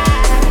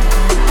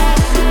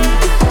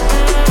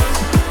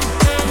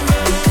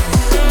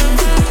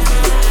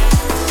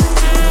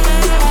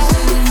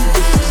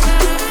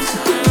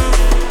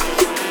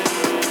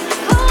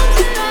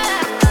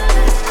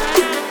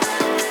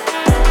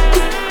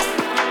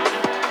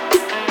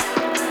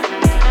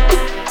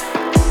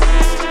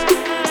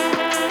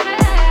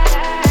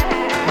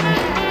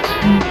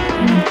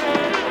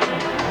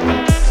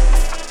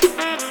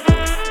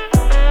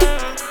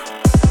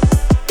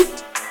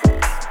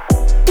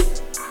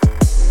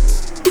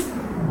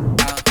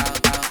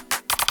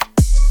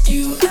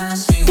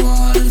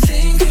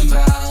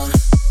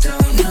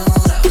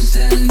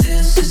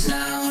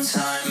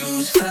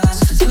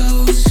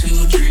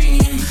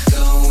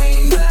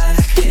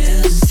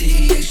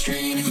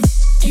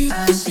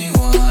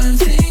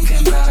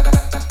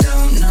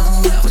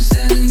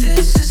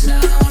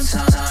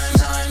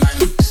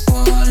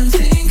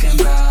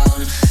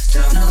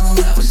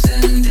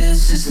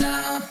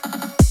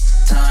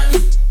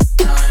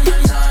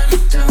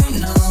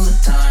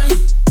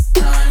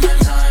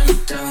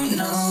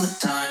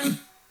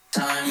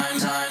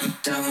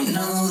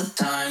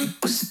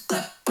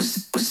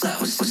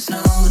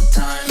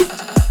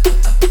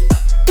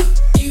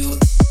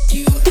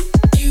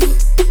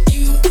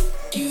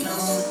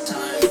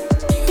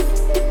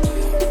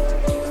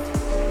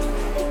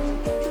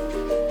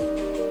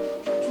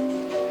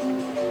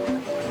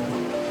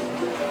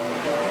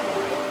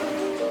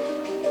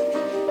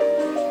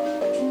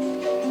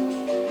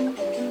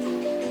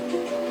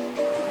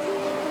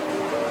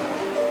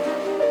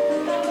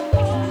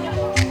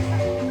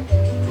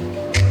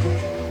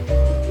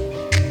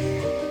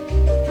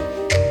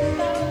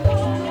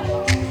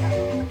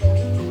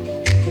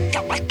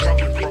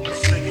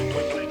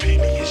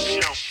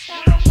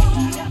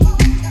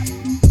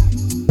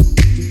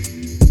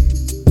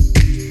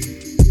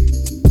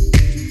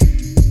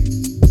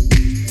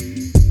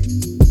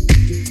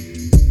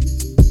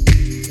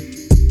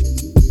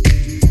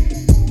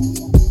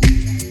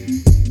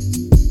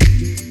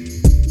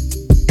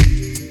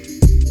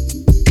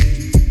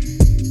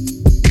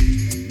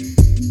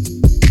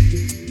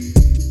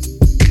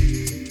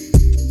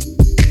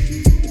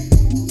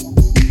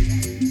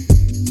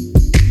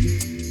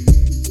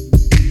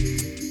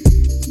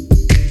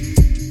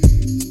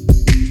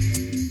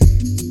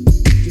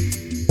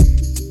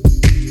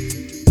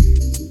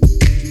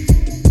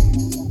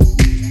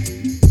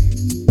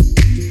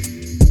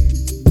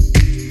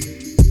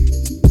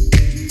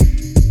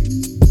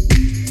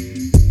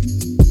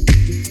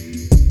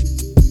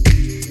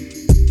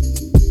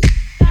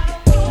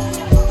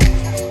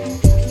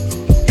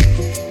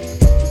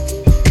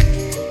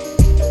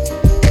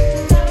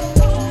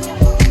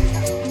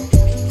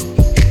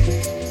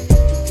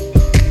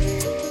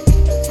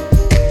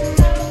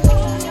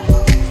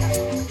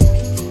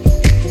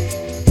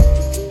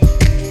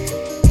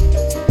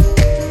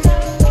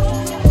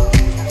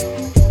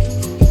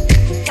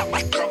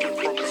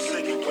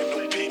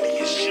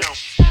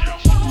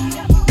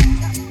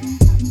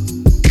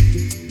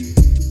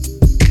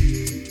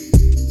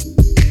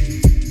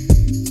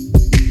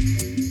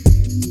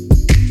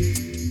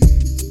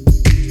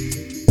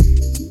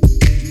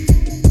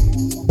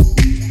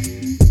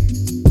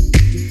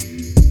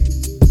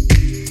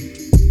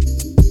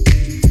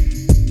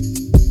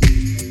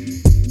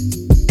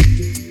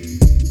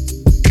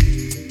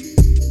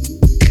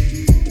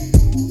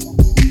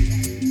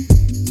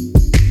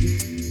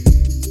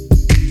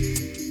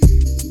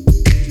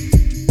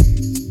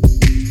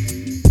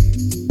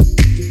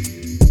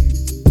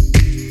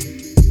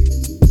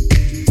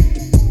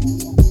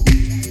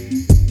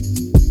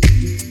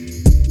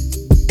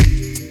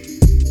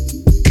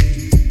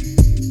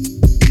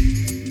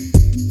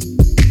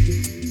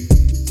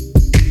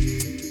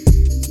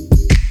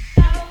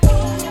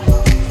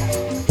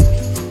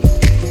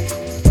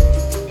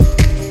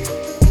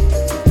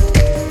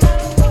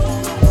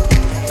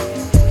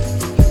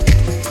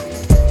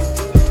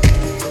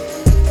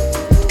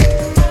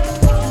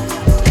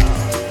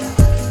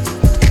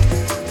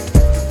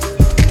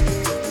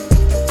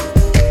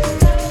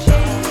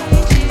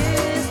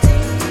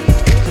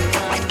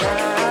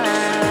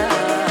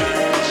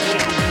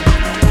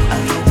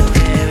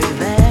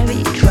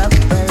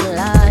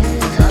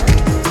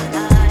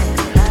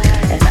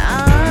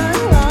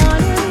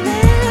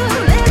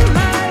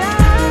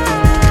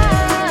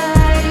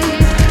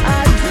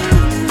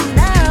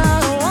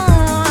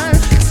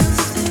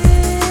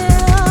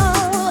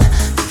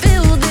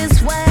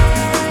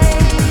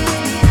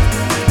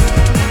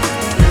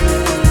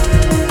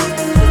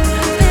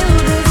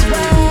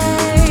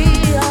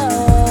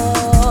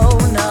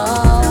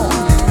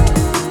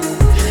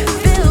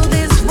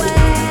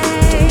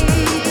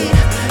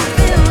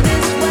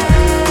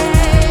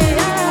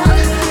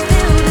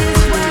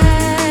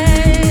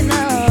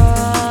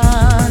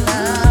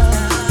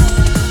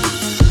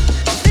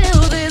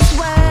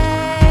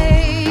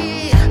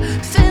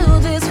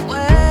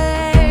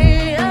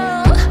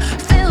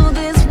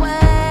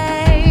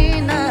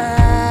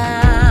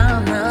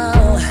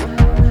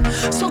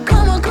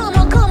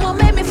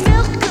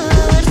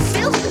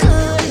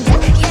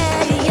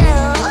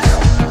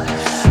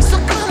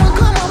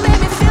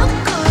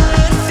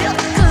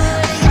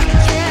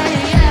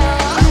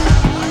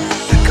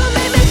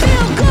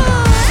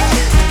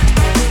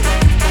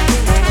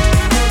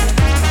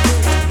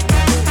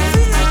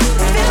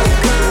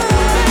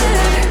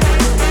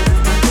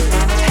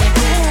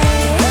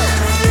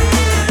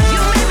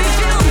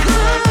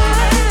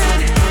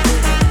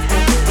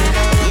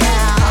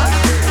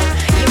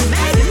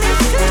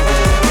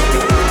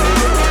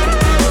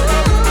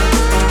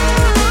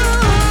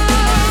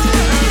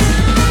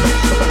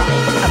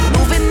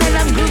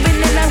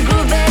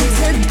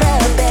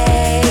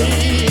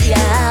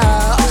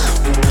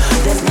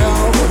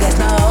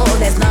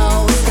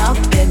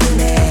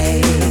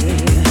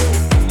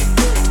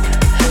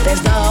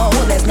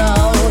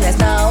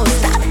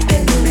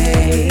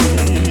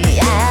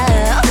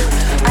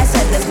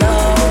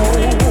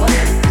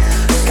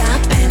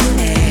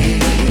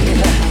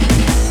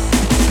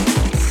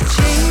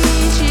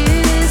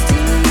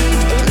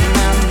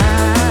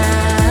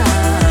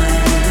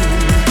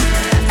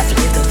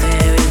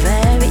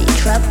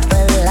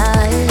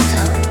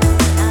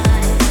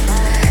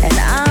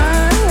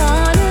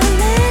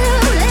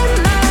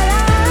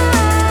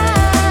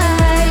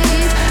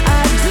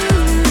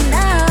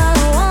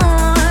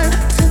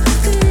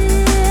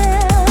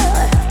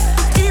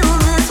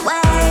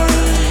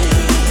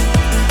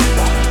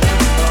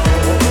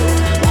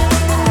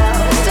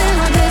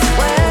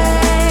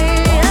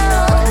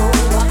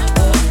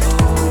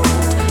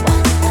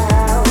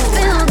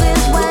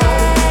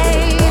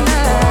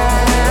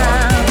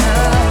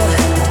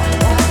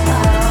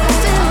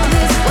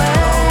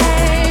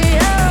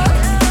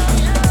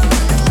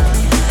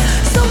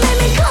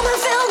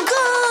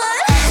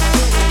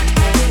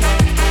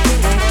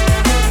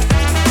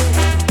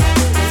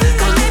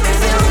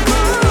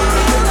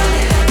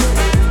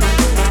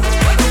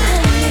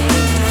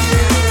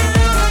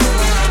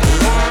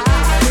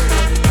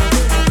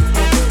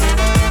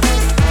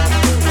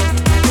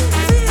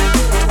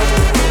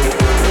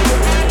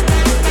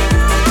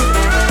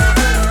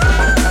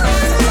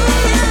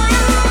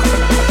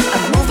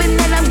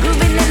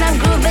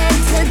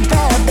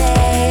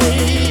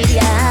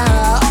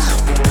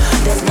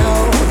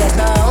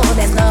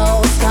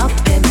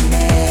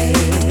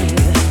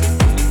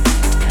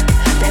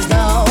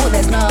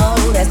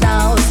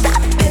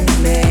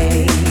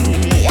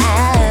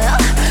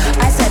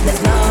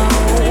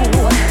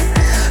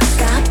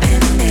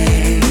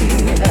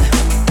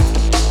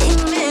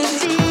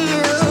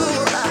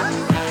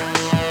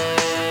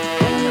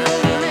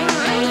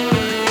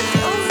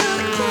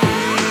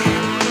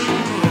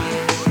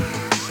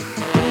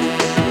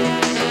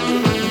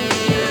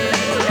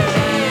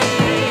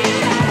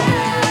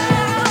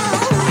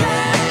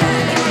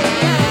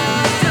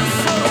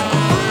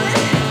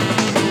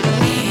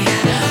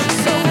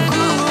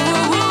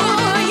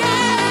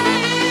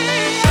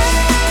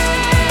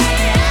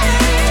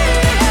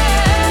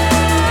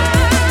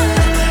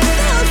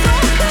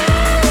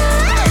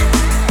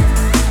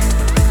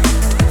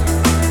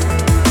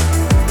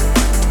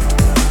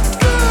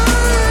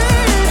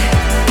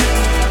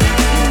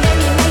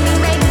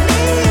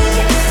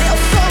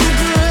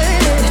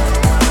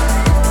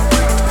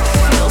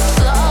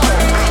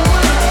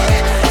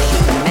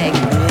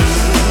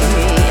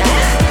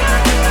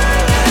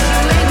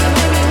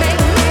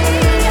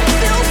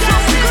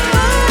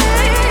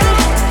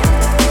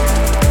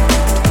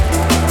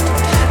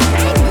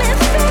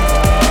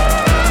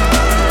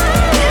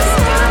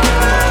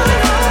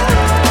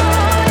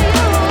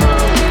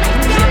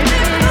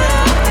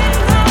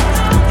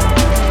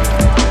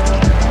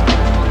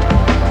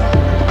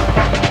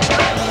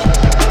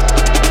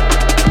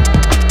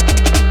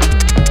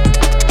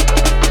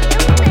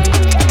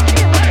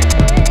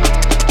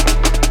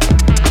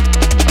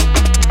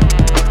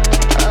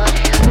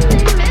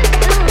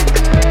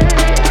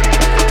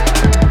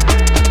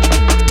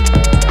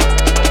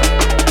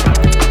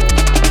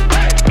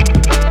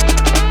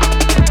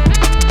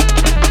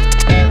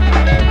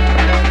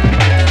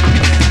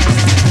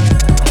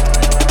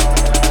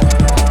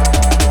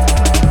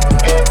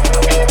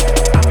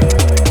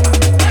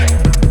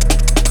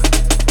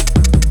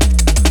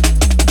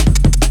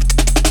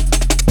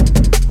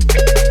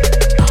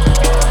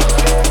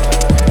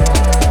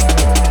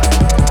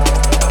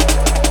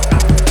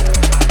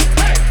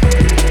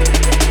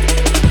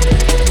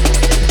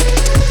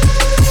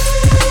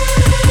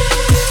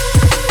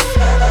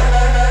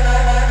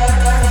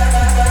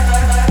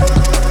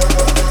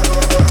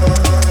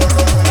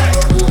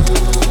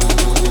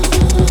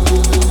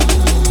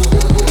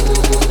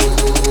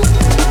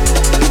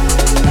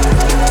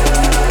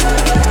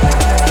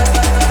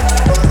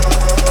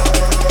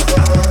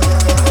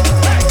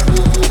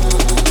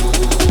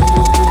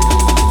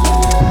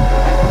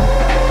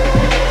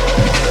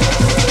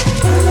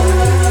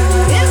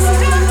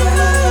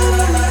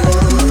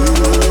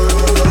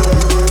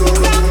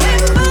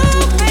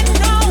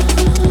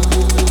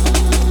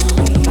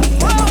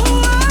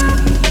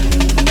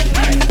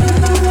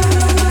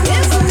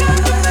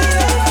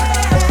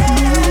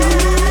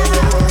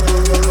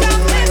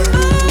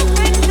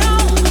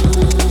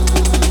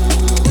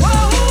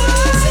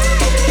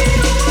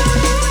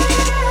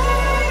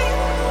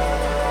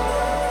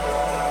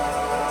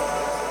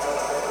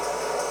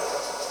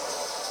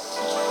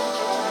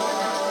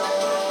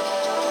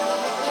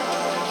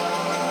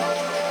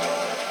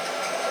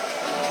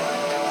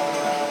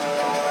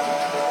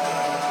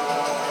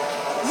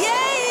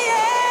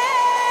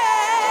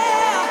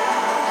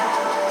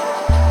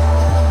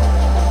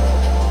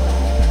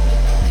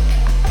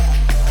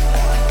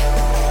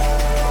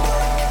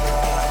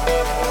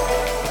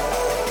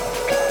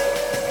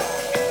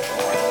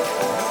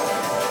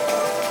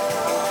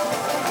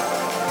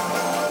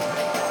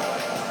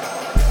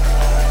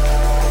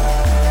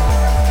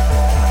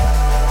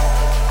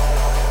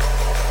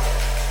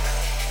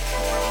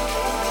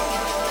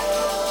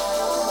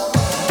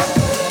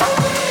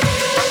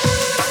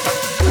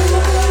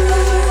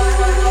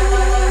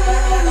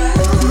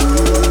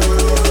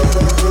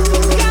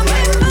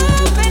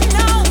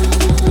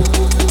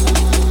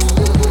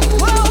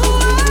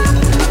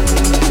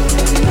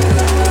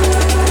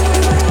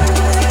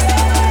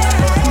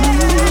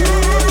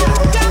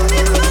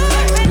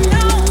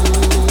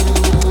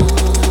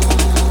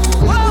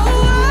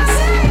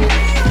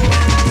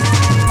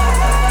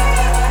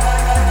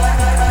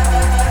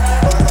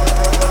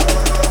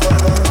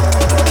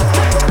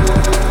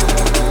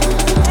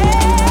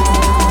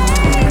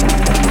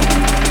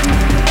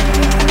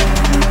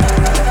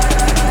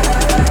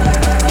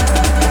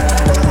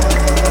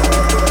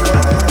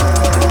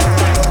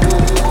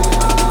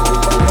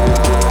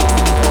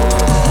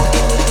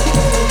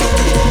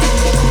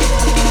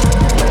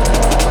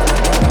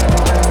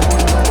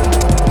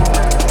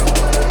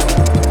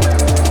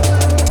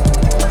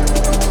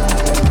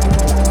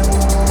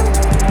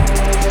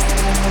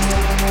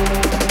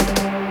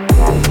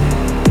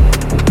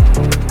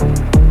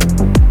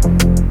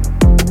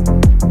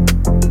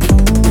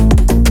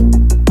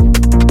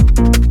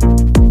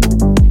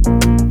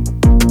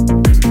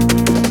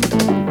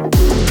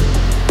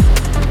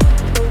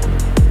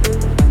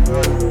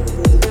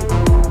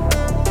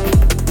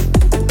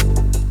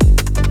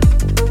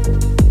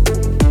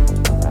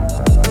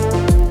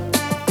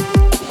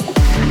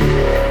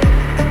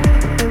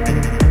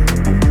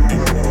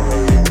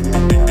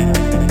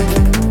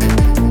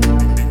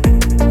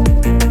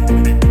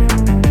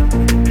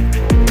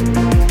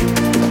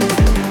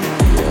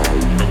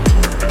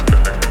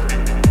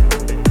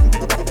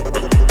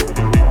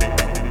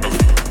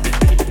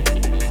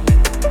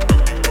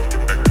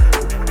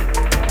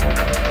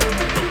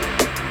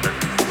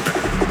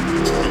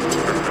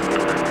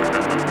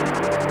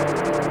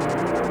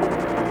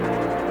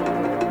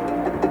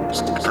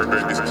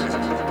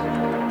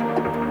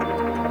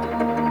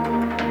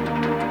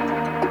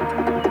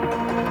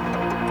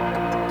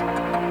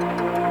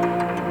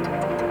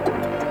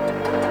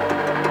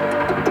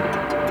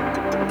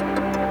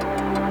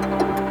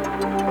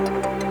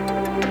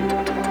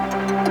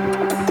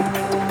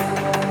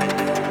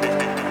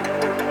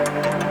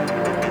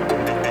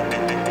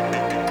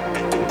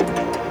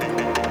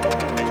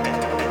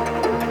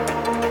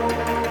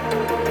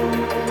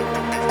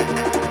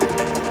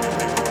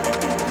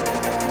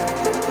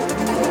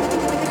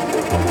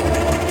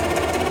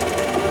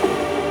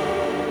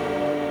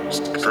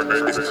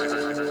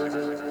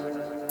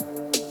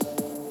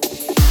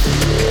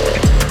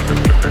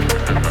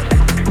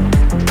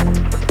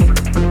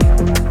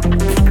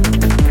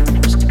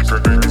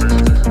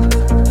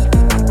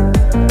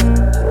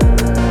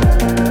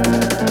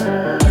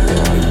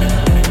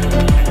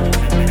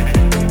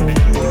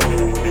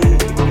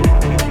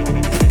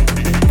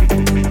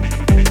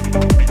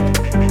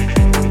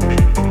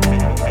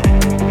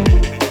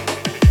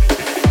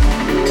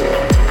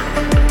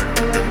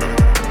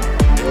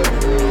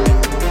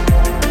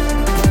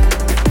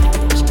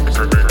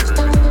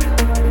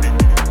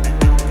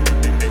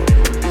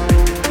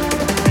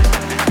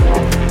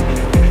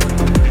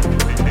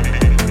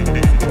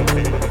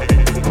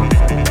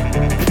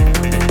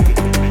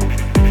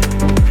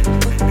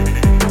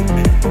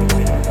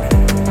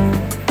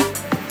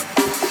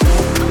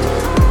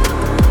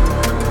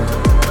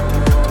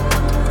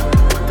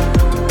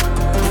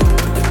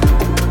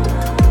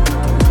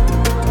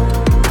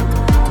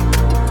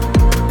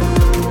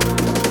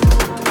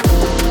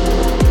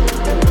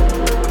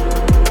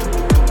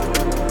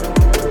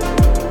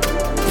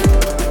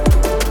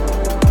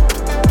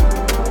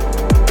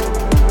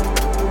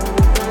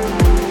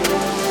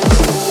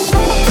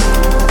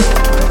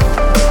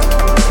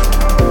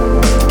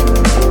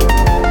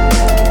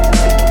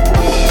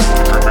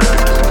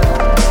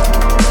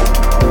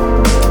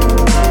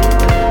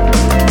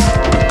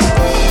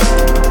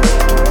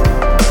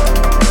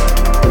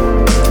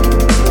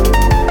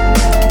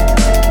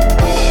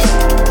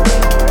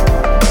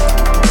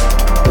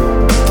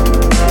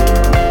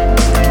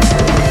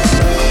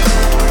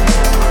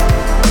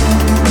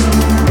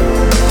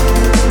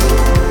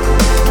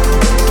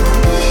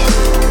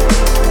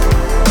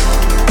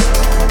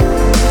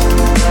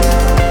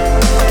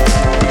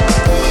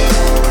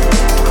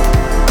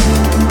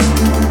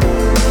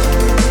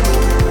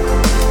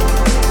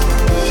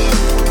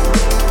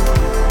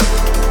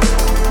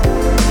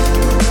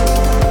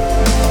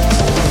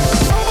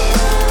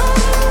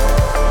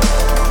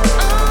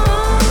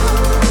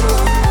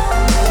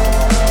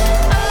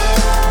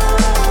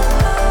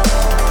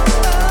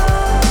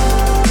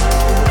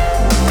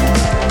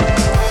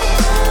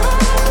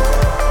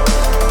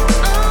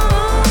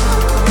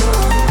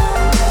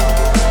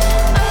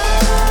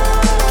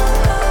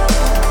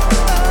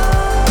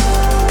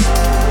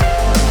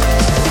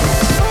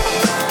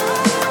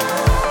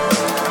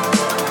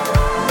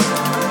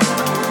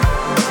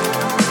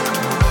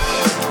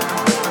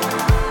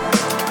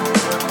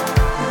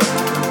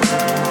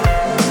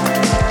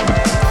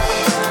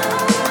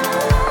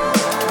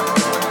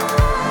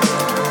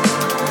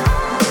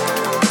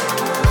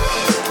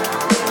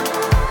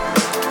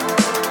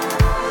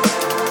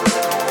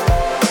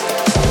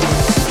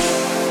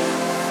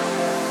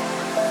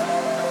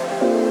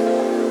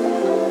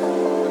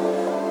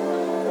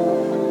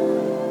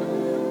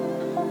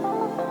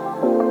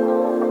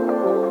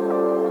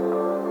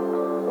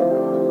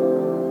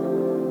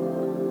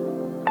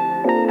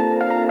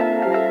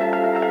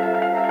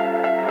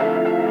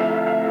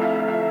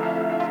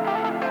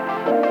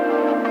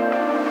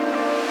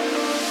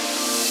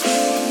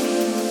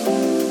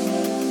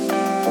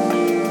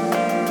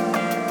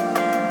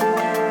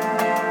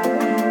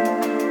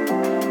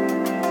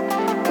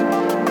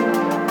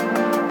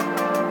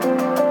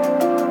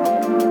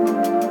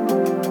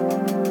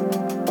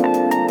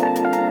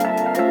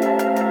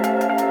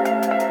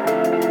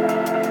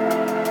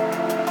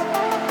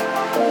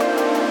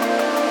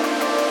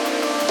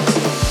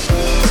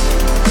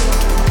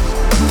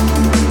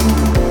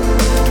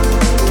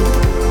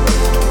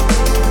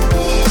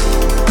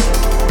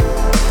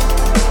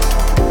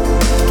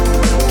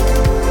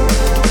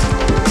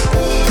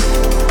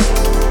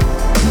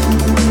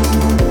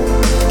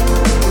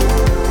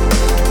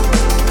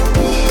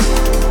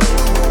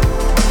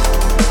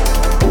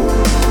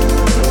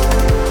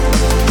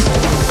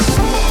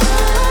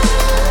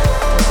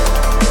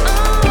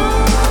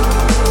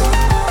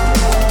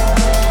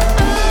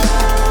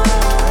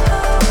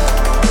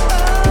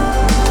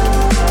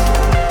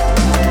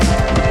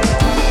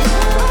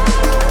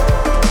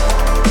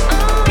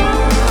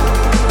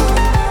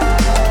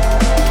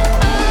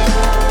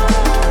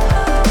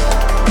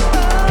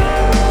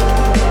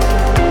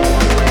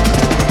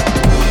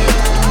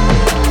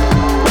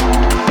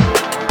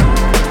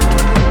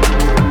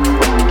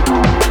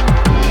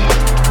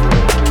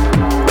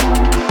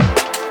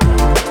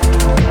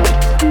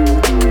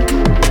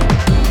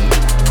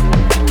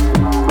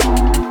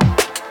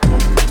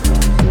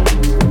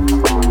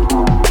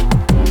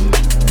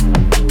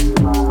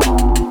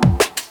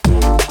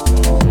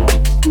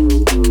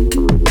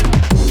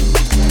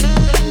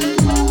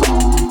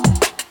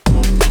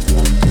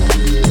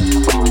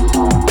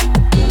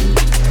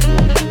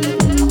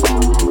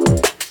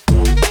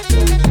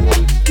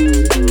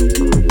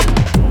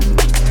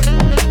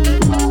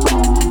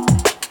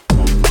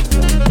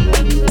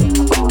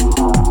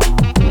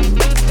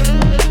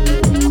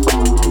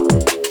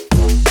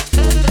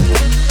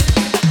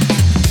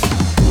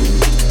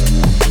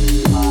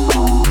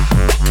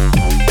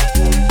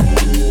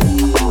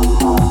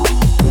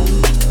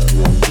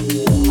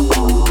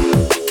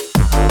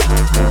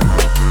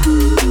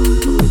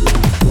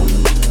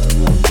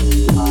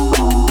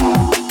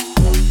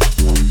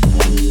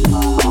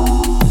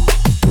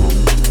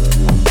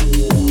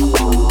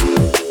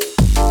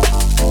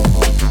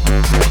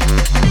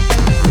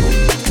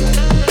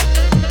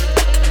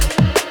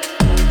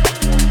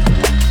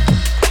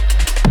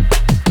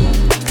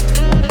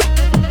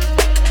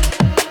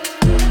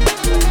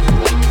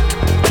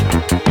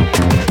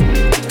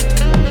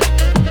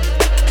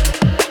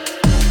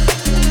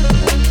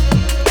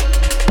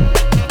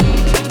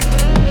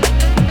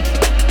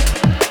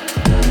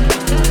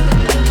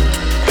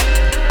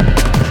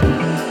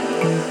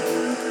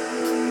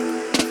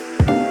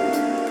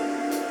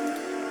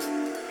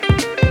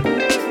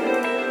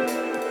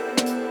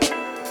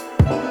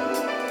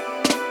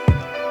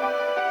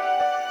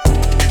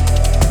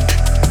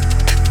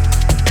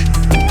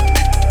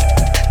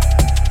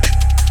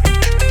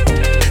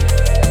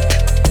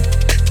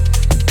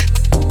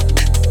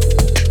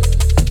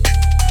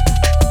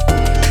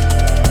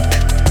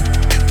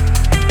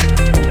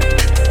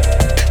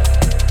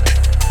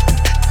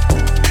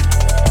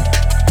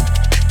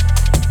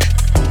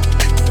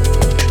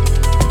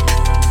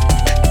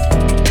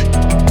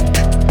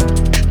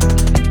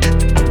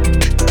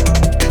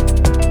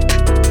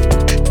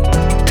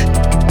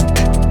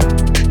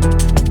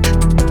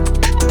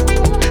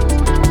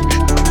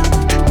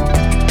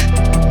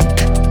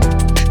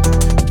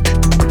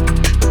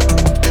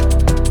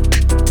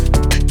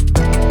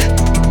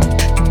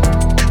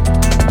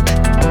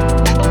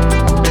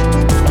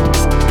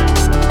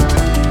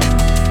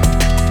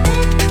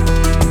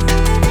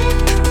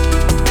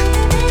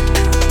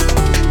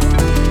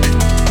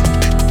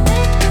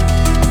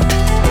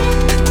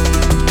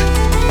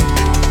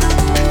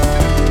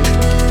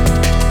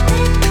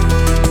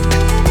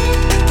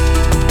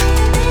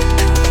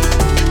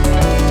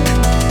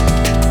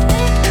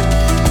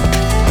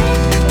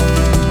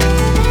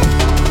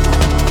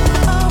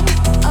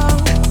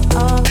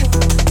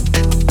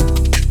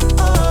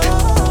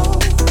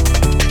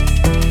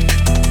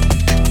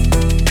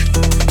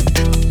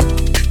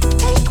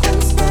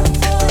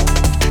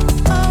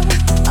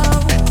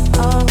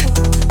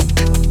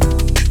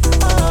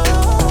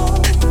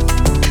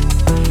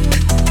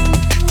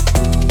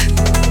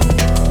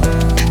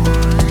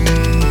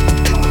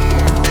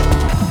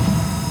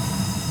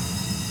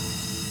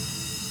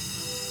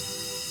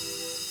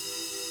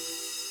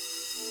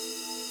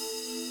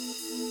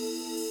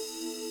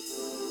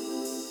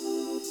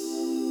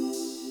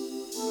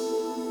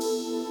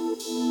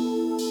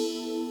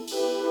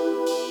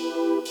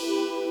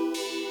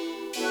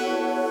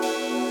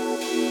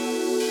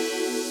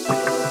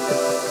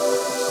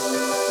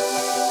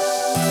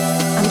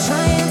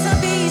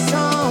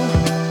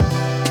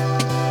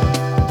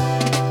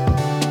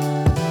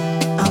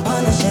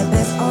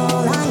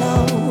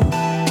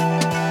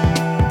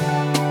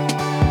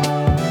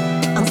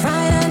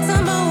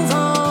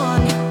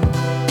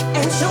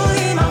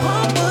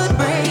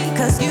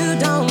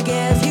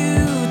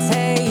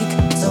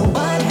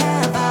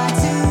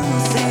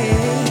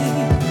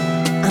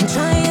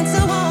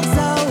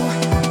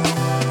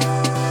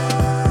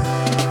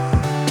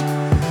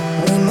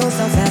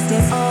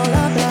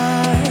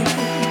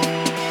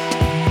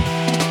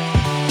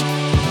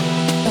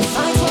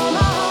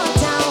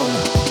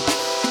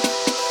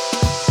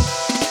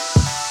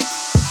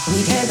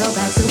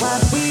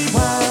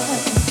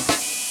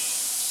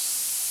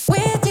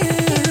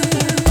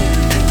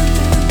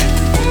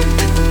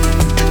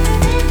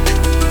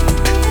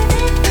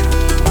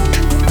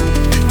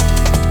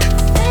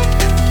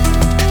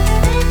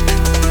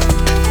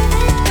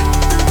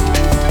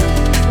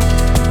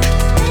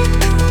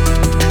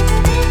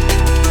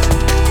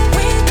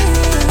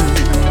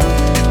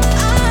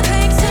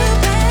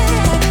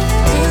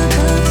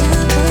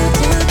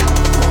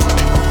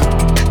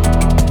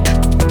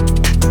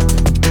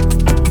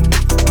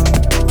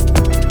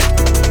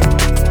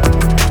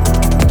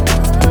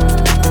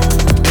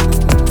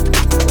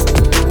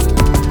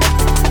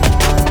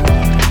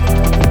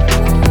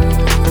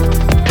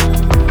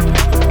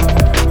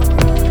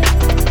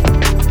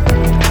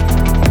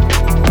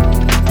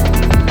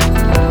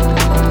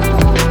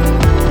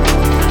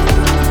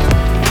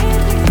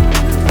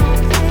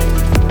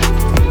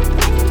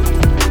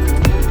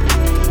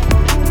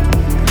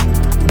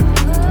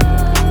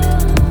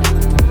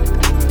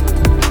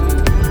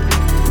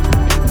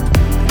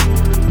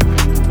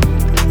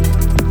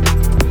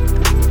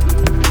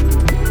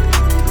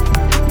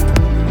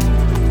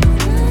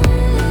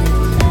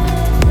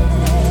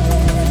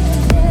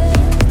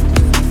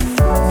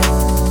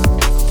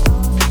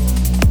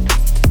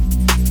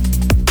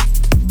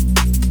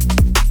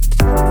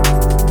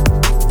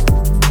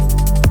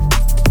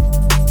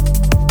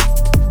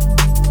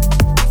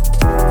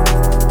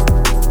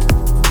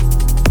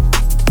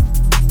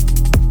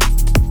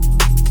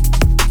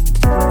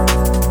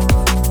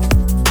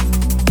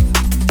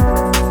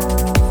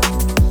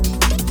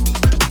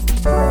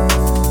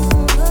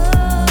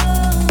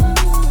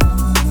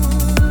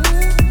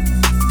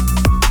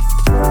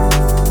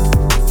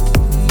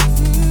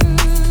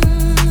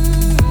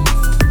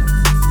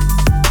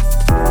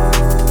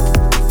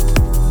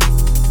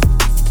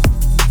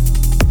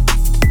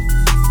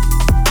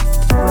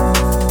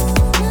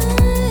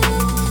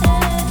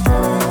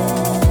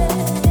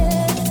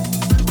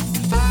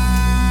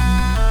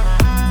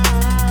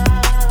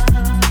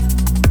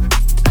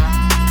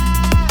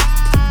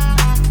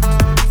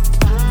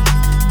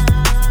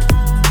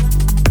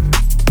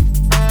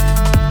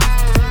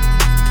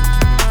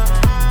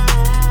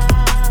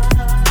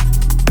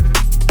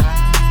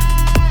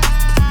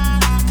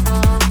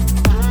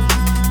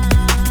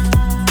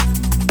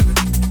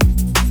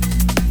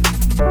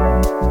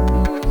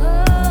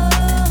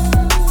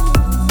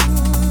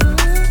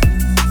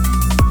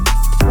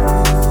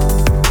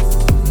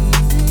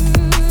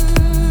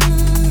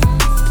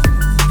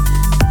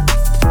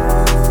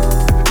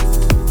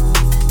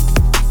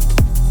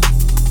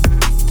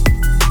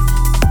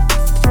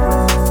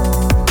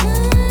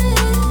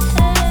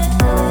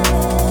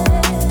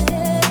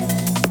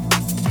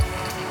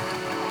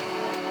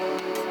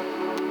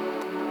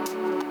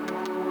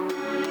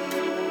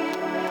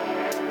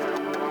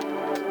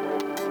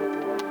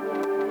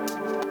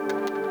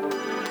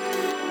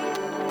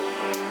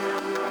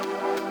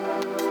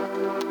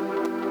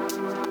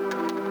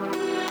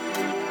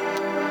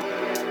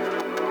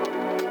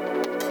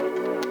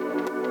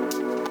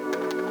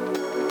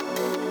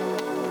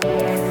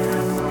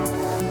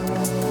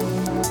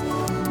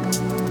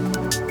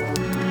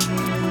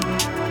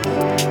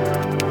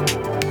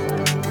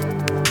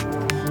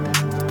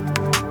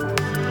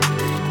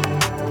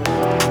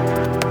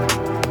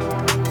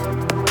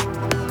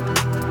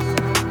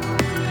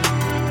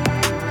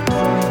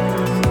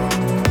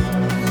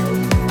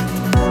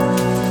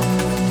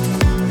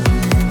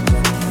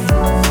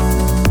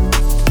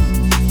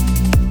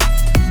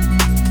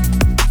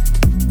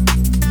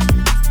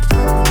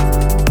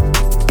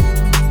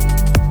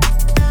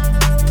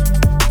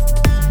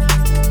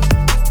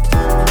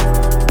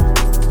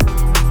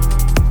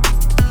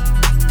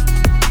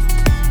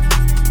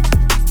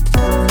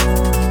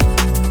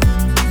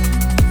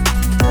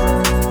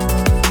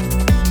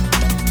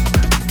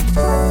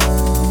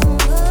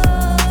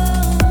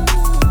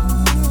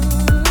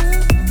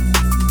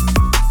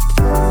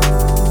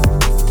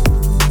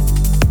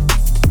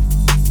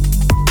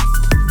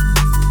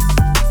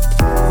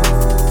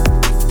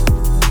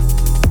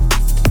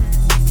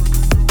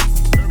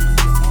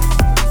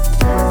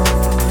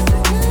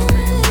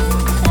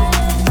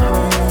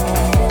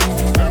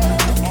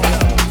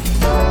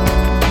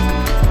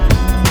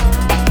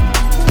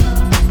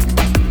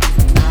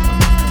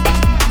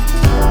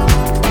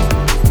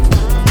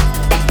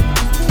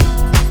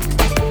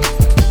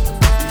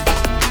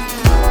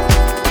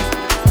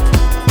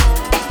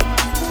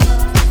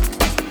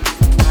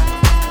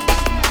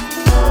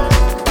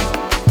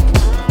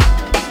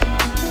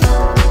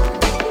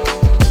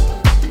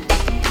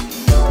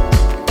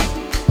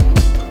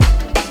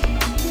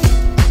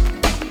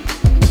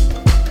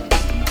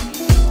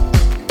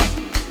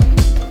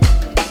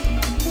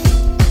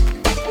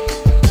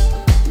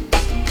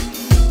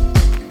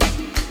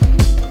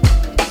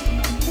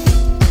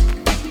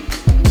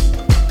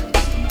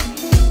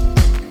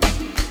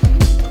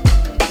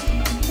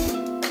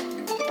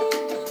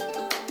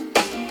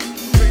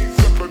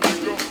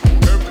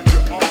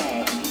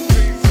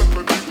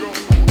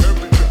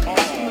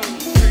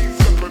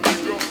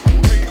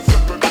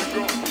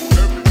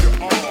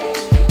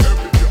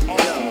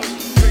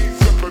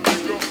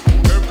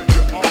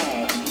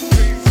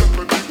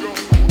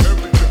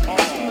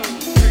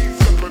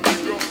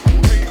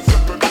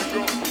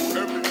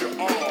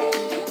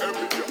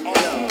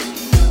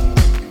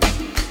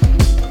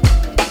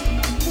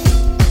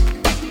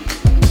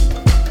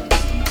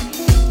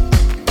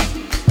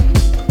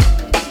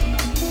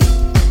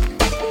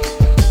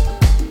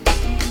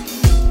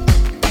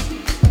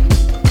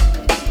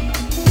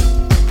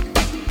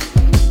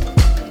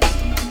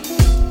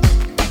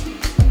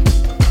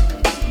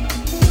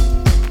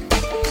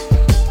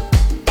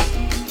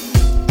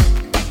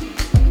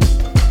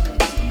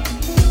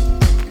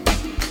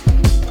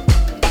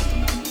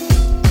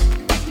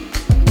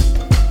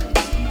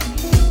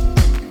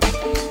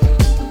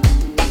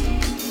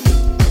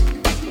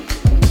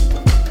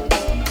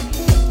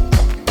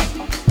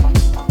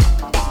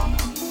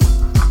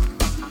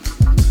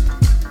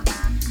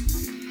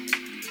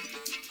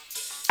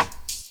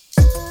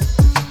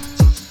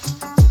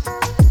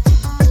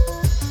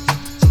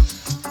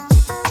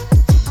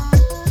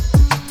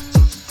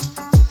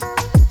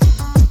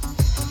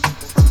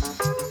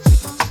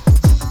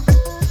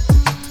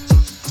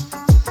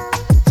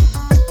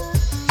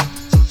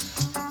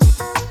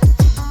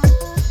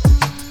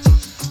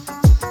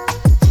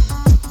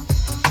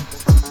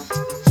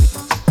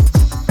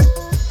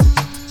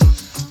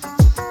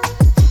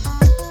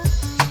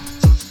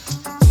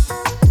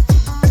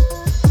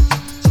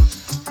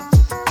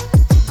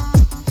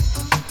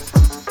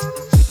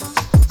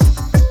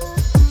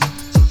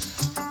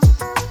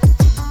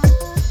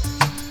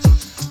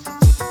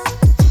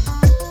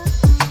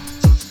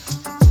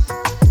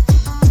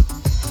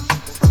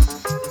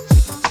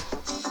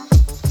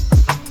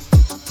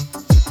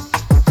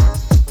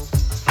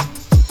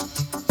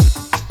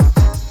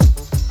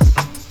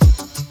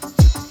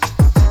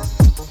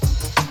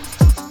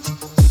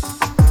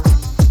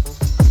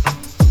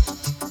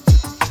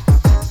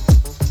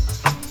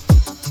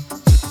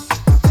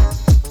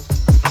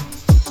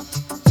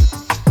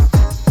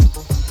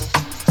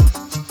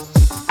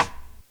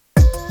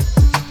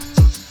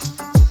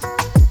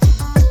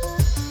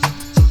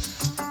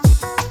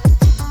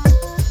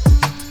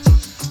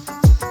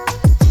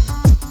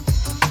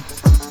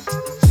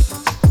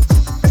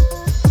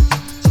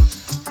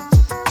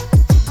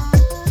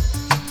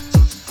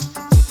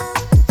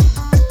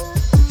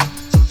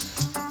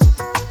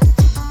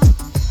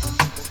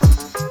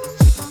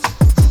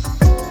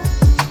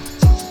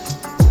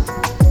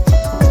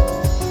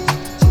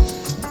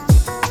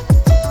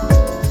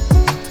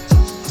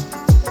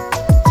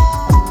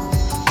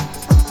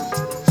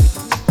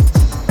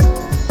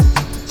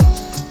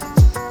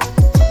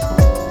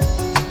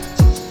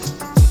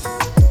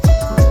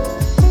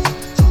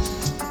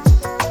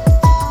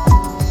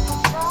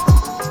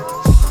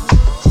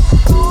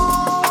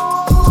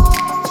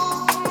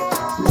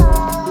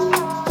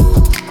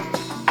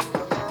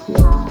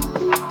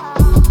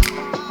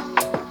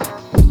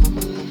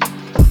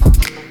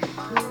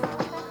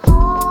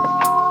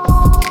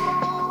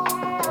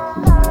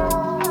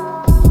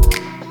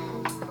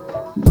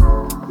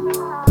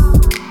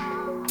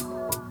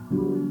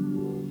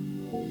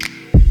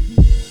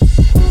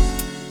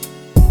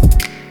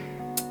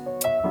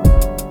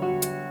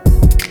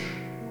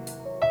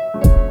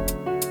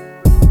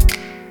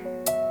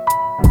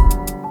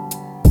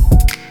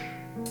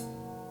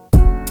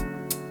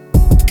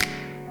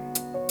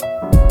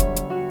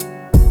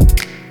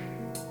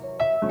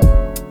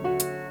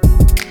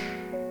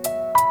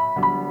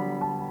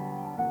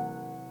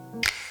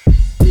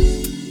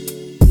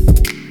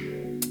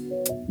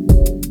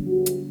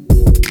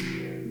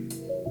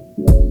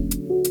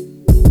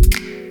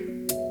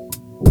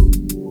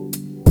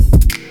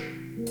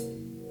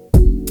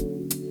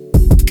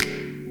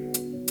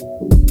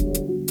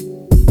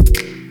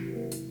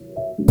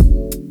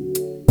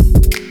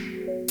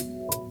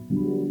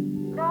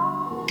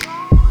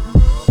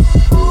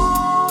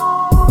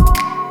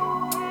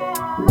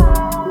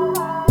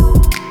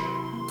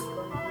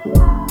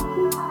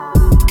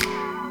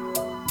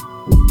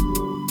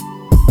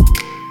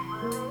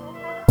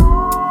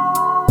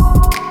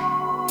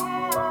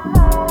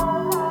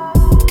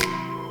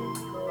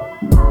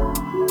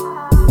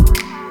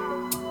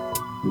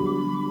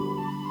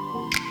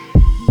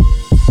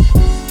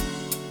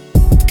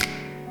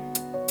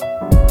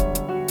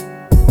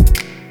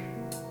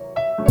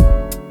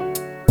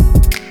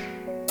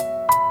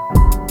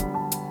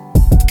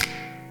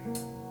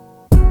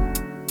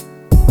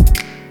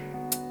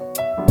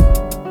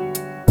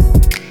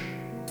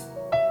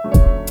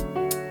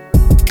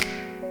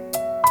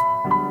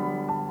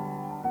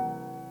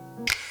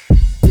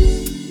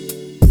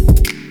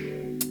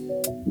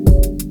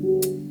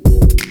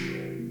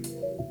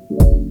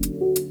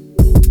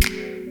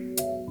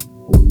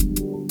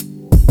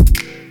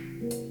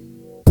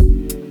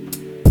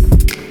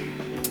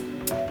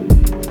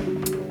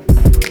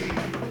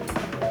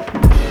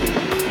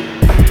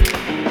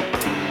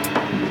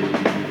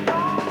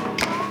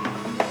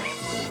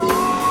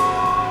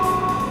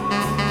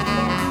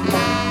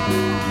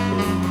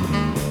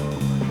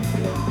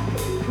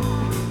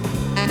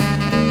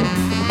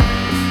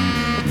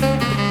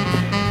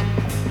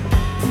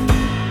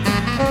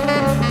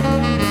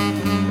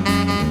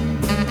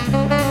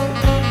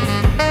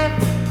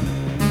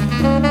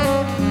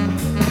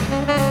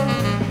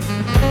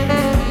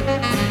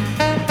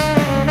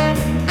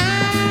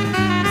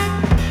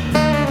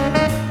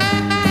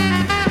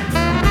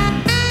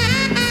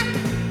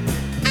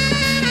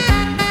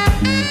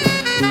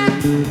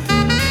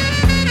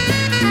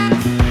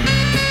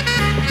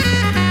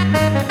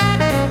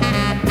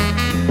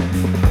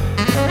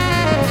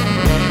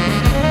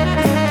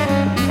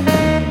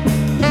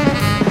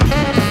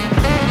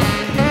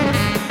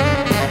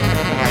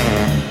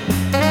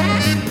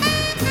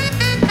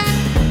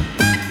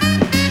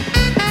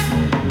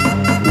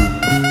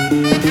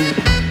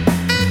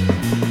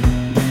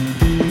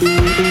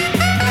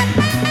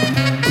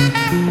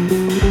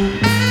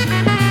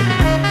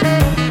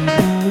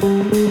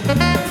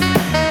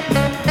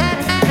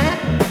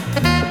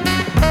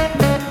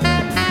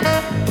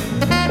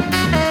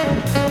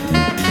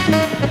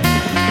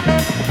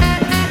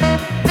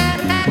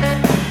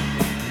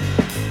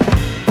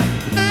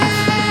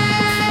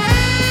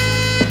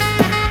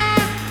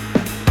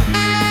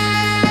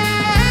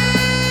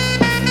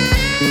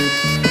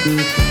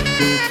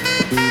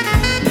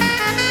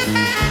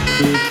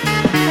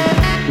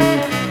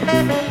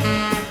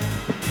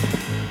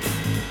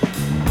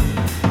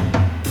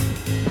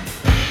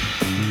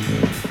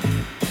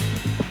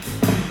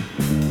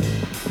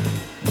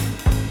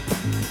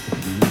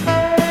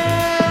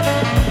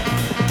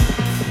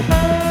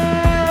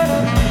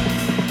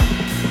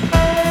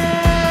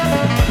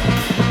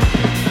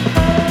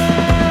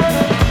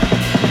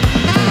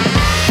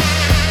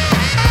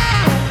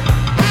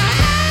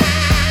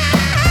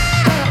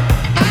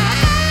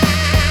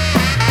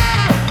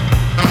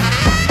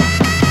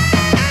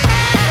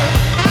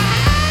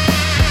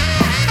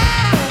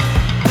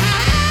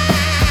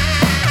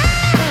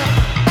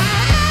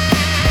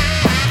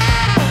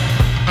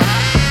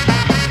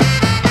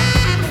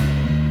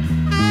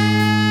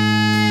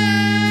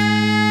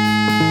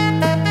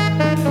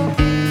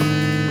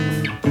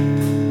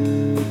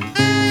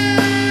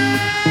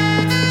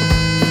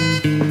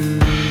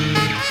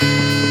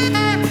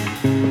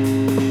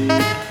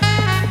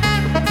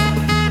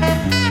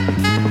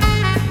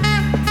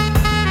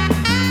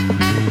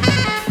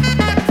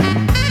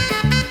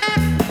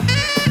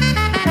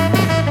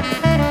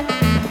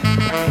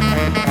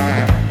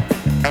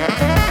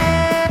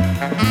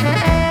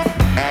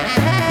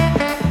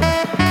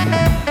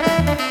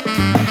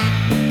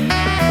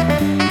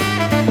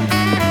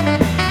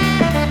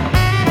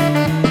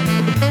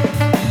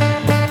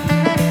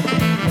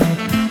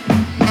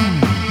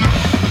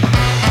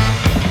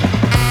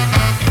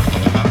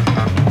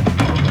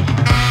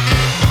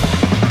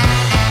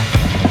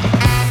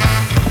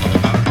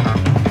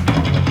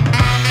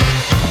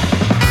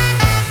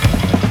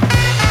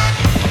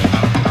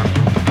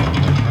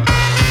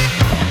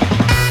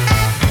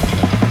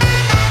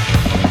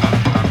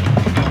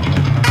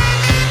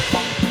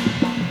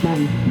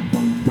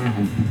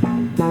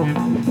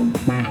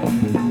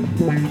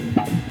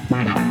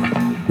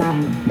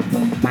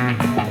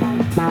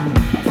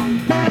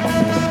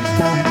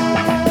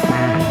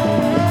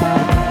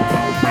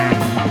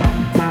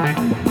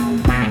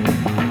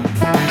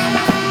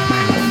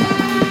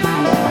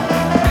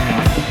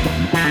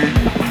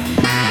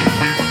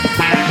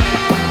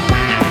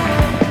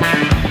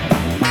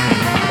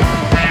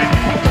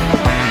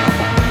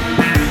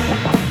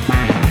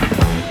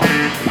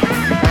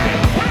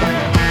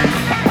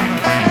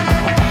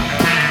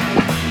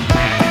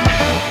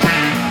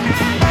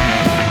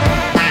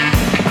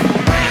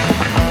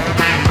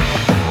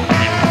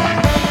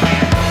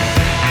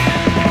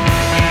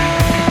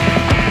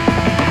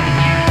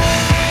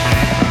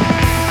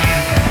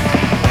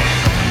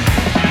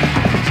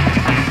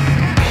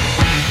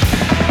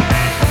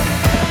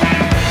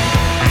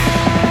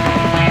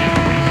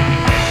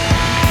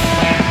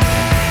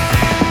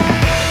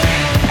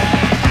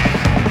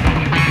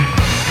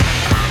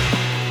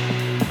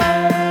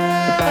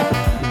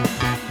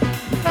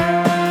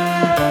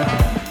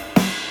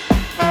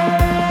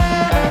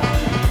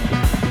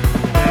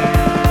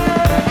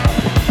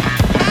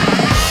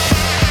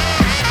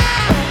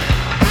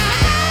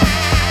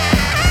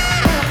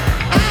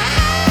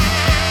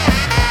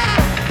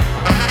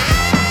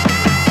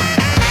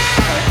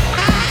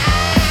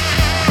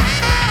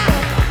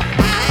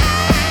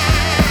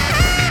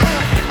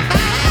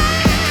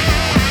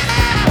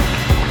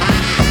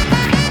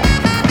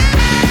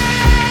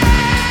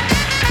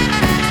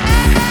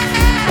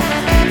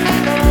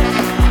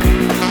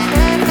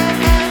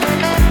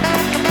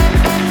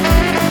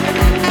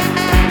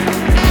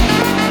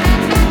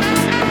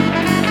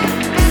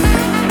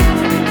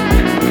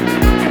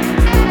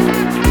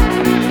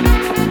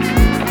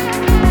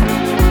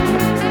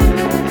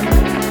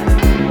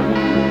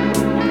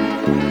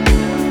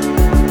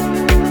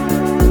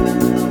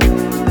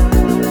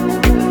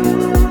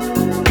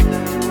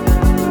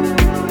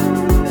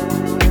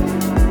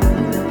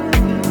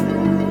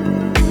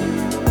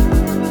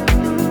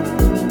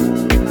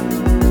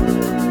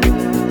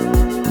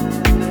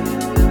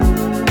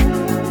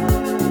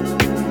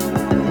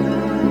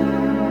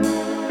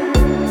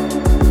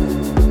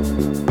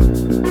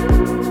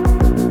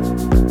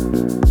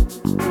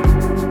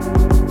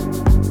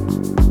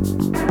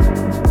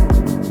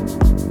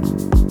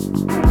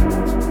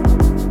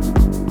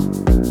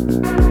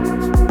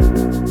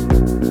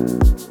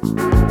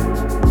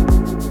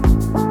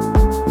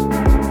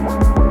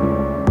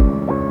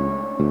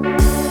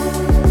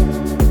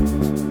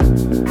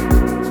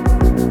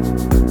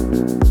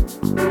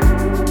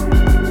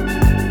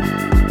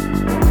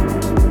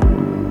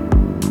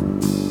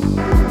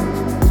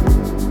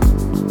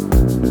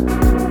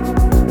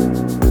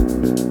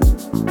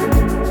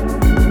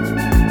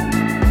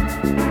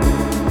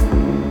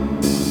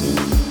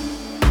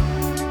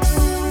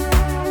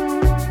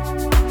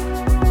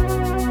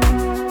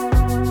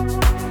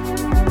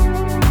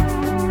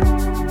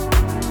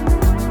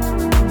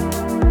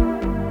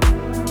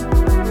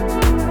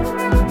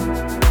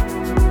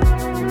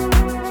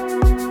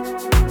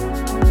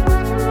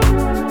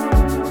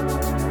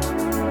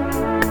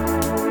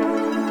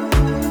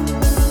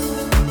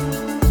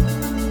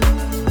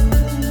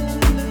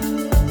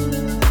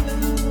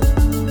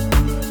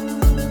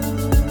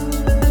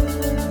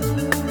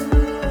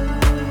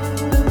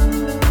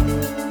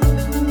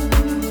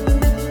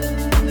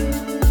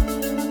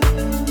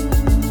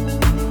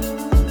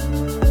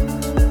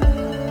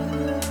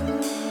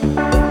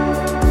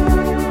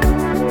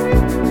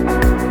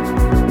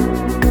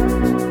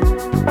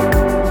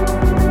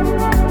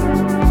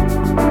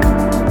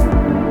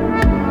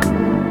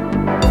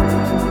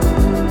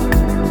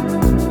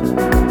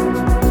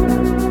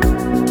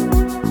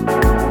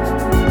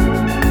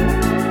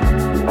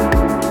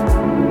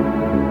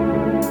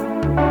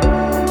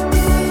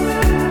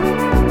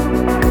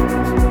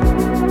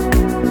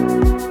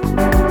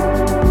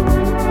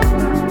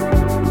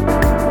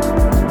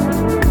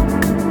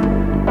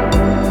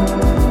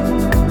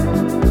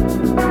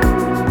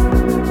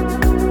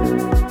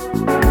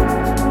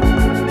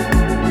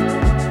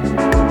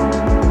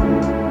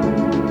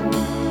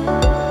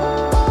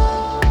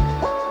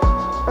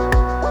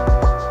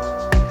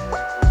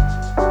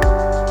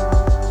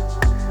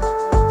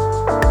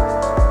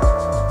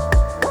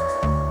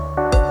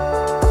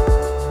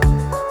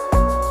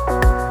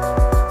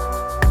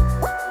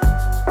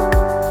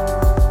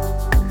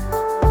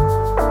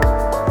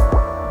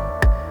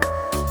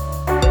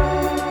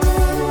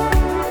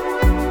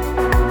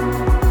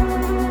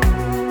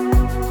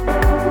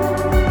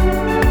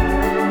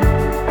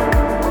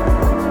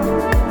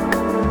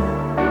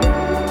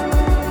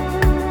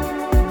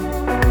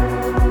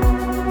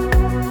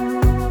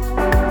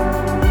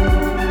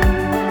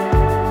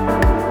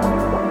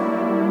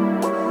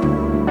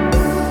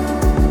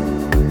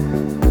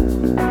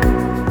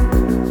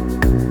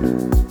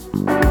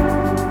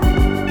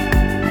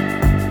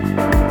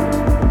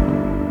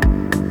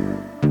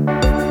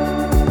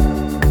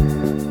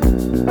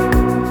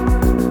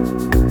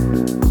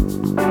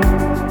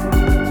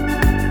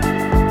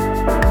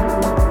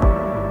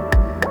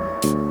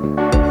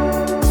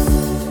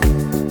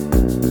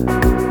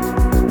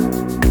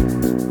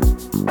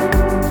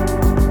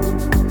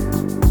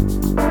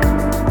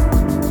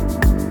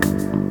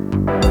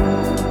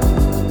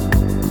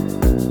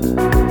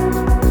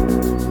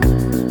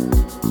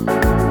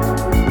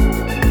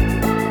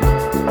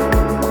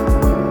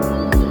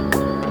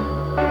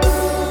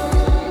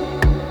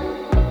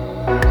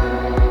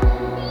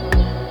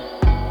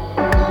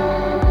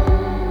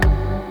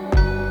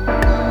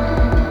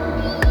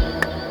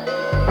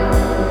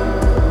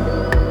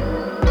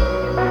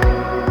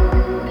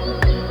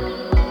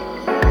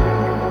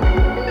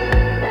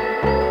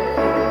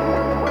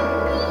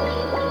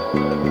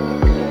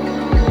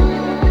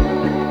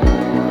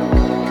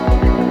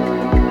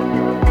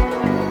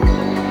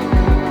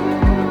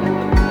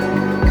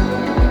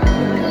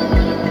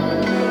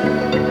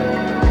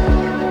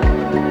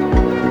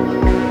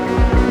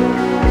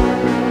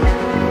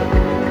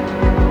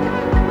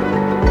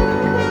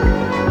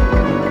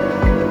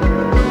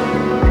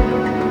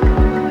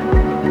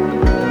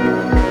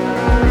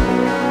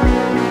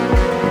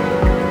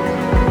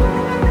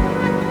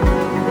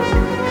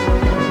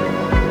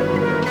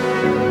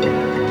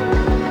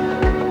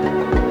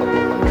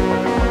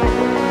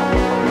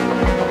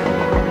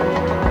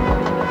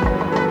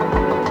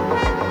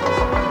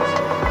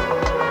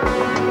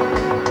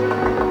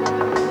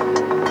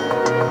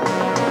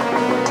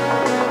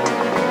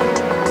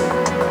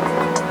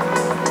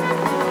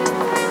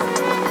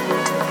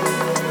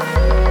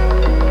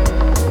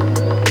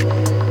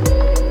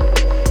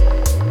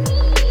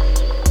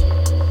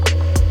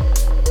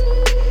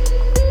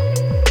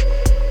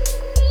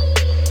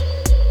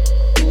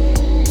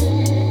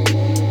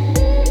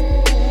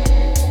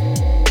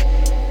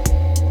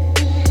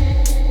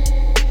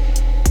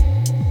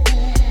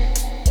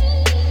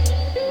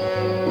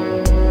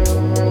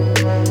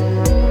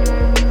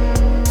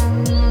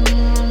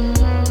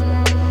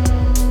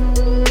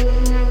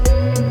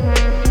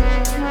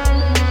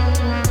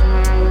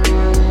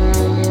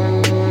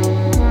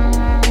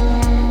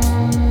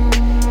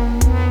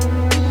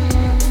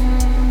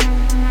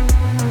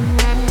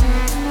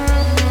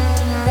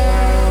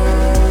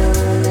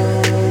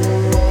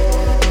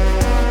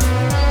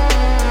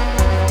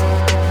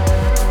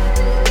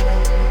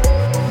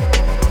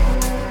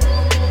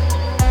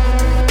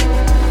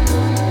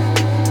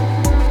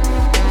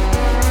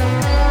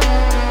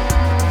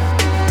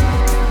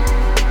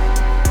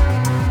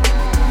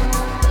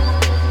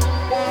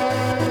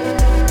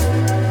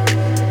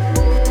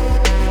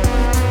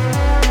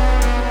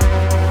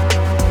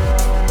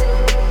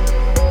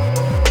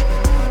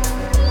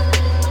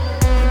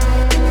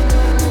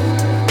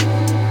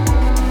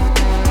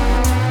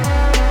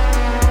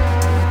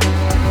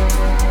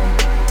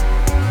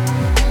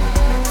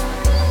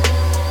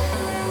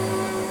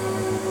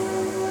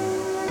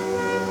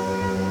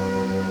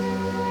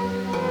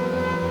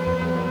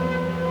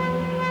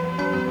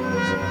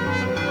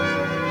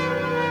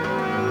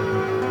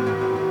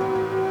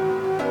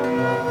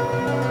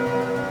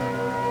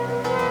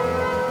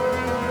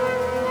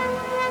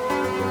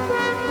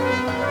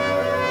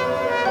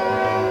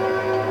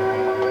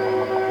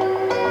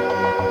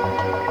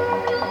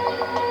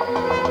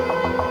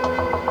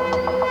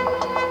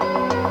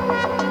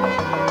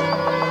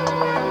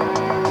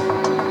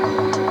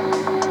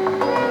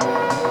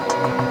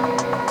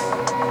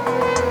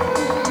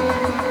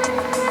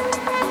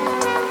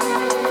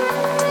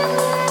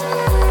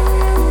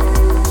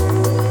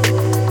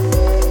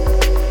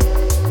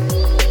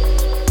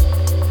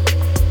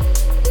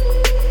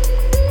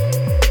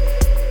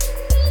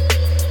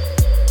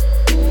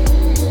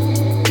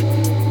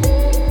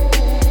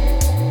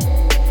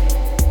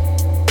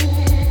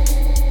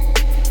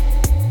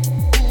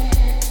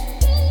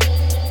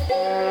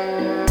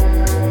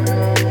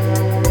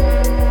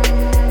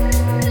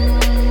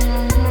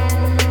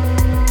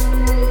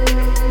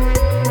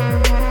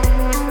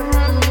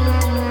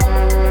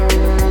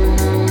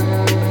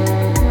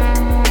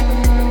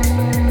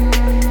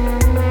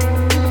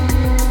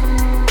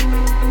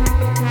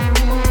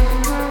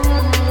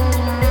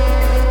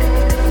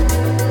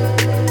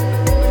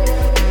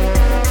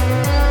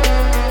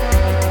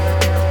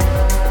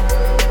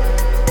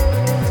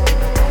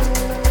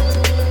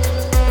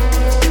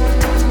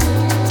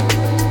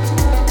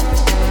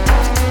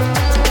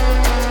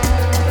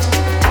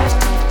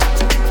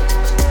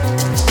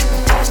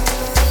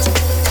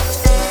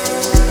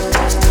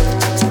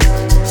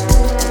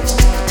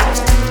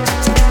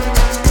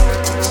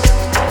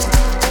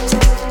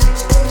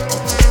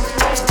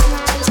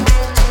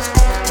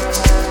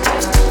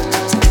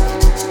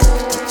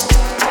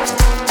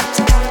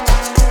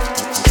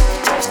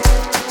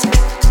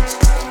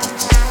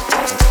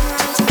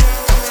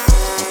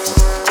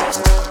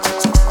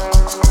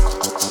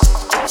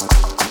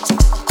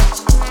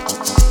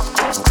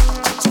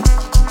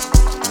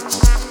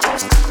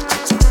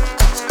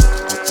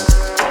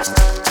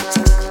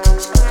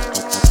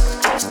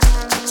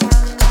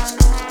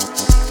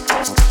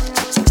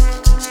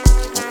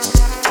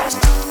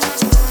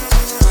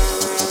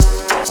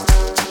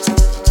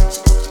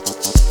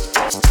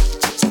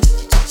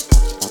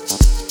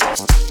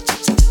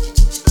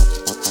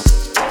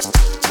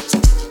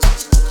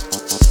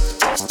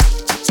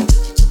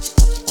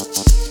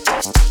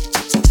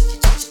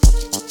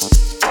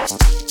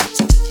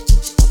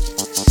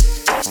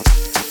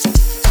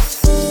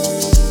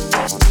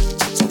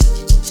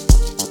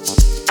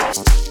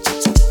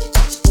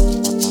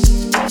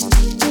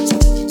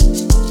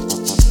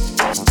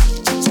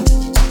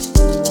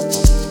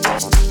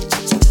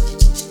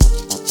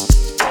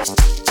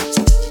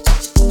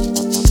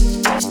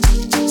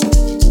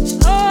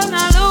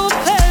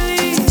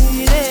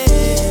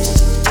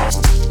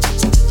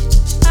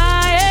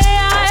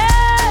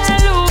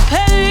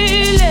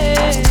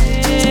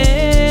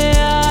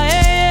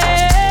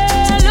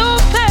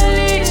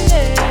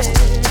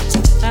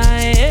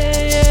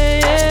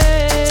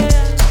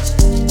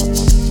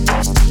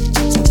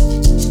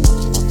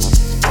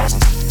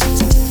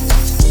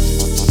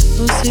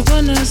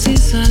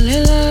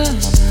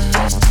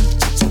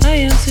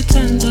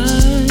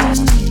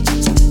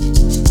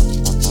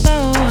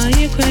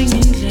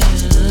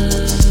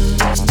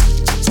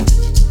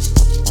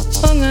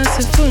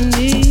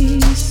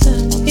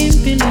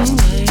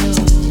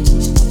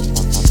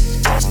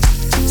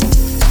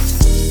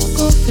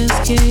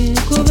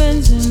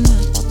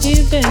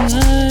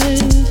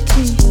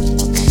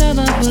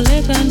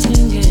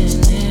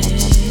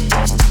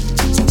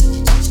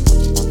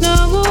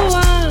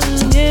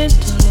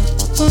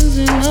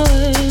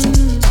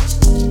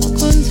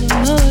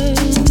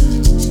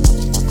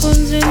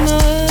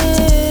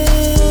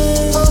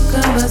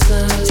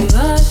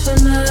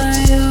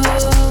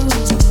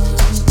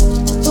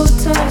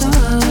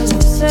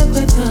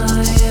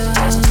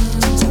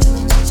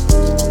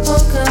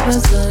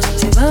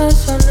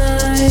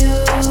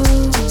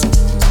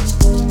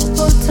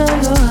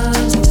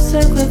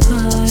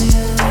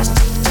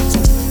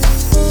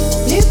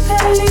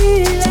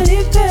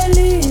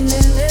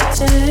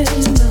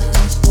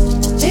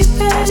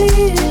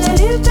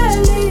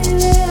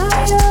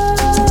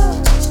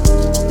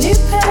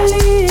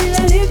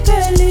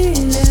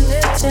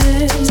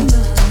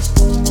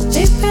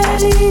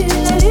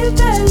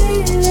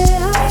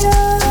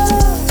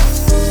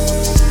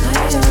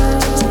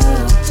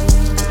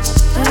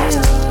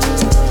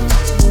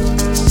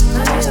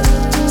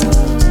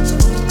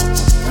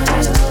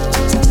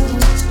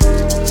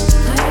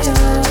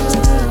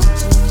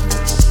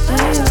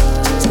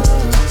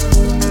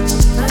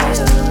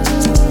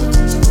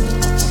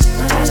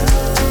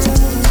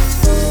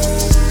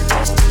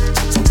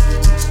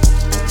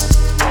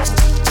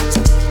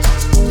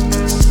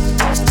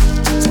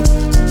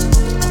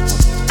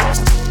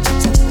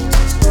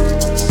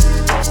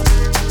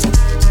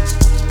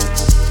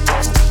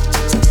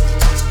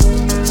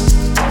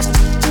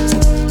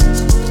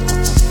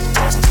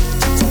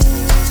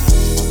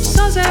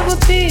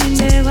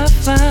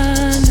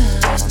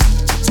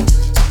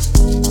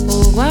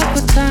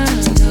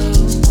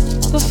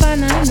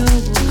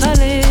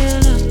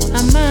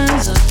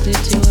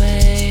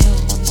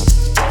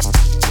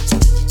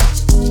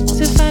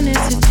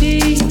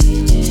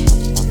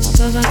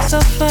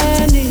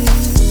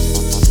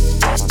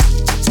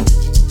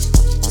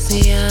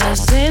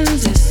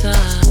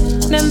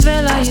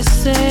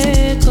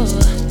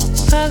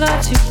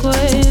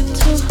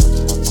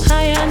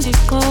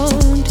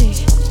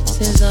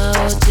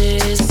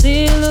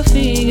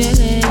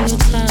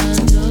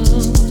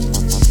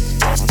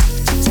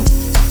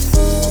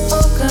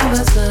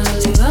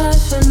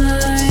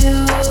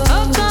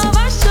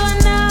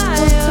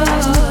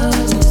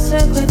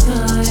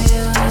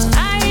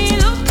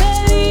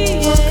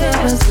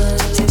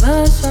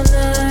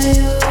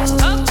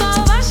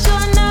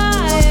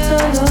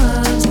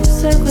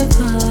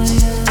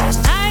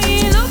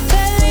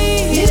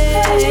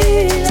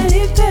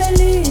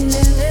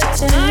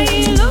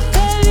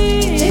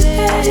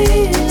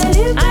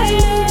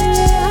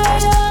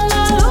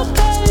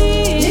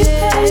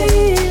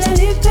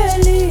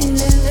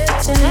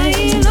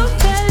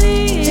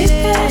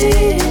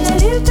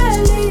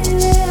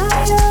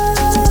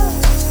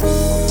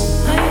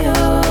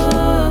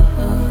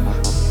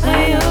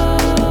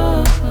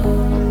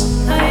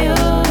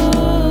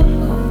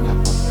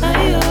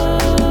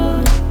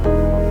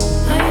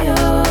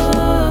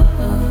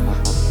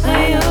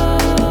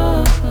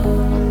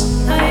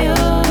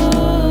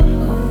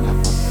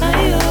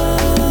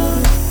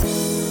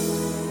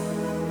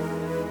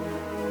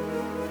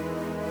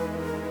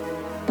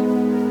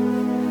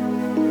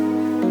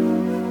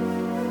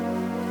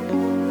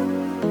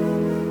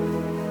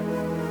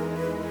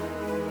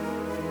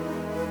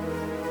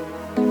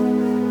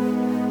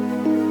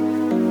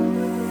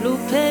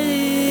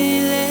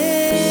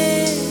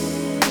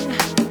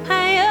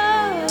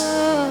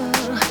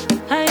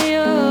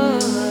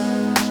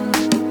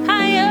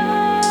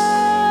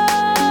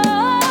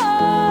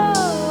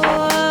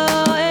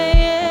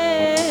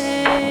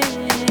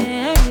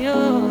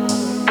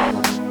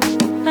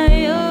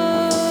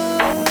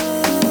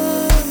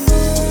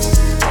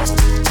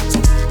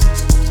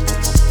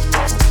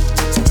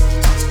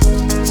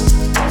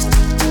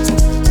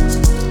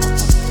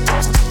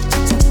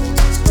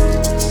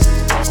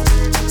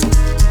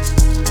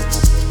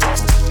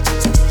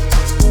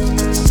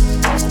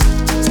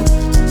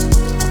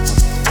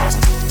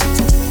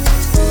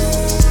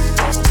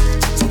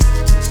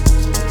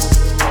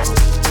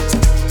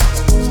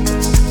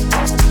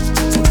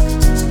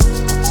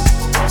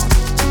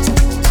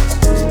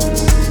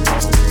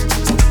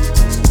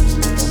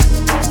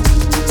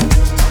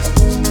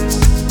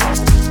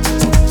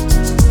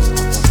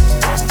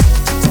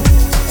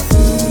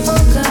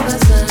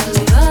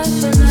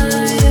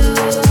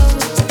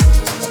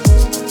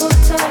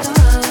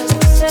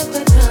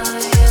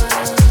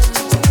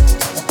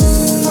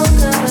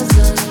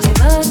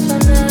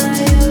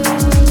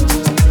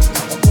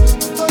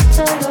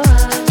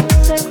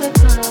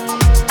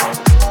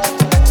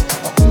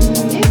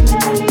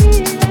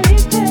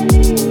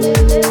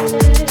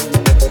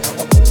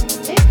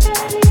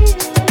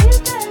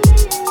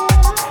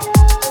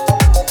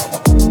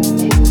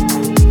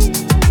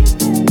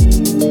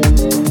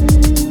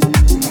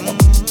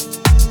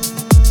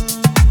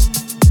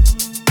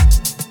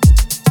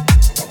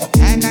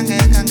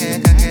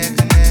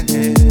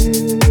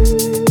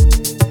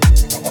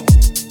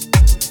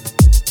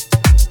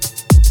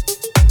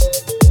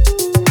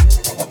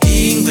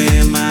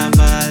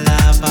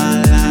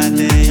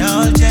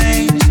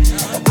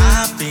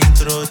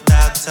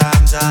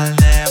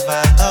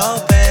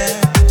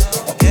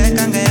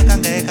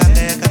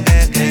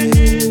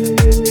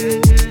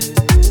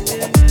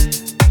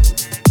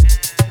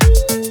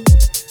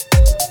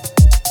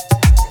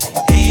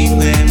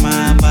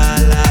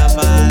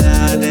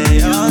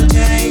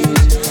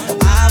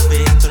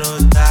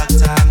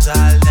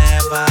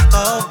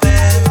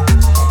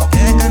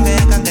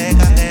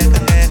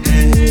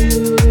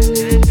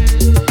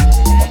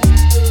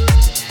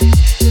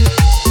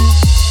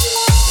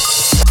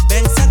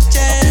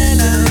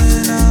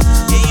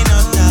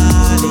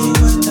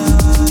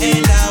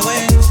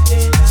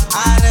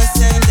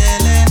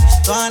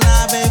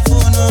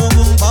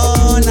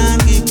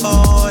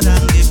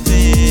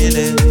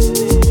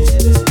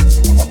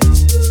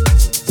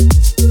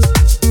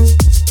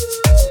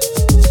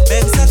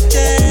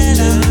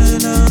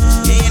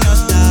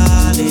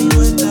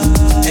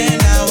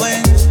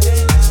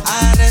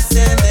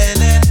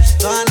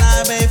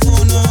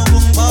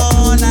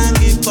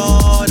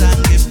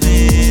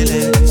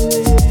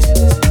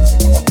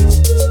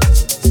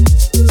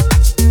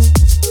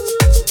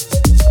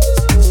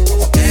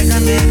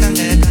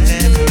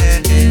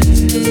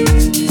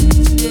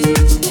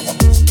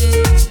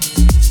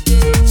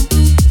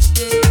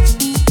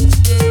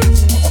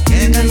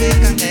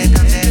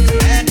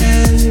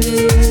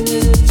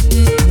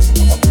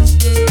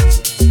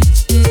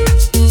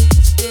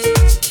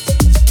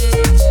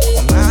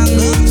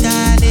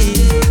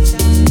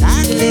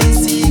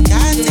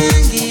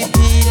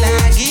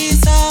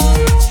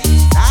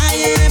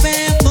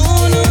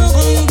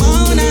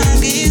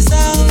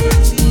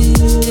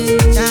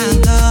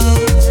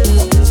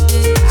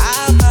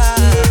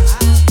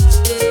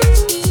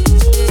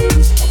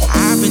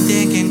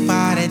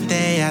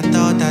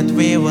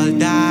 we will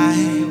die.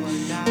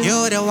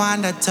 You're the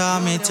one that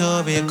told me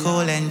to be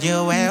cool and you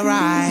were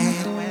right.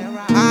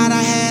 But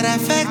I had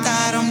effect,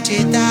 I don't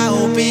cheat, I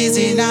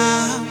busy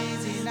now.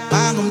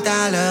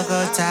 Bangumdala ko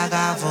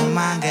taga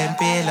vumanga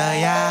mpilo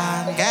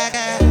yan.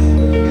 Gege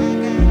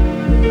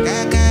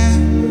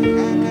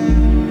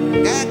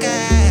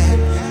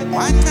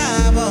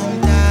Wantaba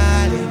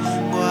umdali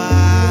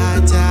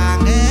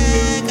Watange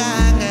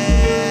Gange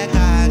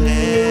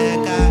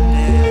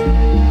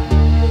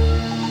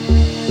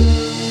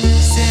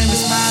Same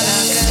smile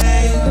again.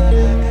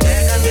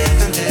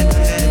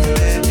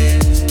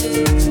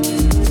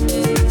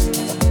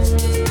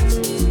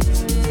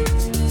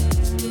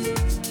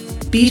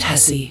 Beat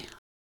Hussy.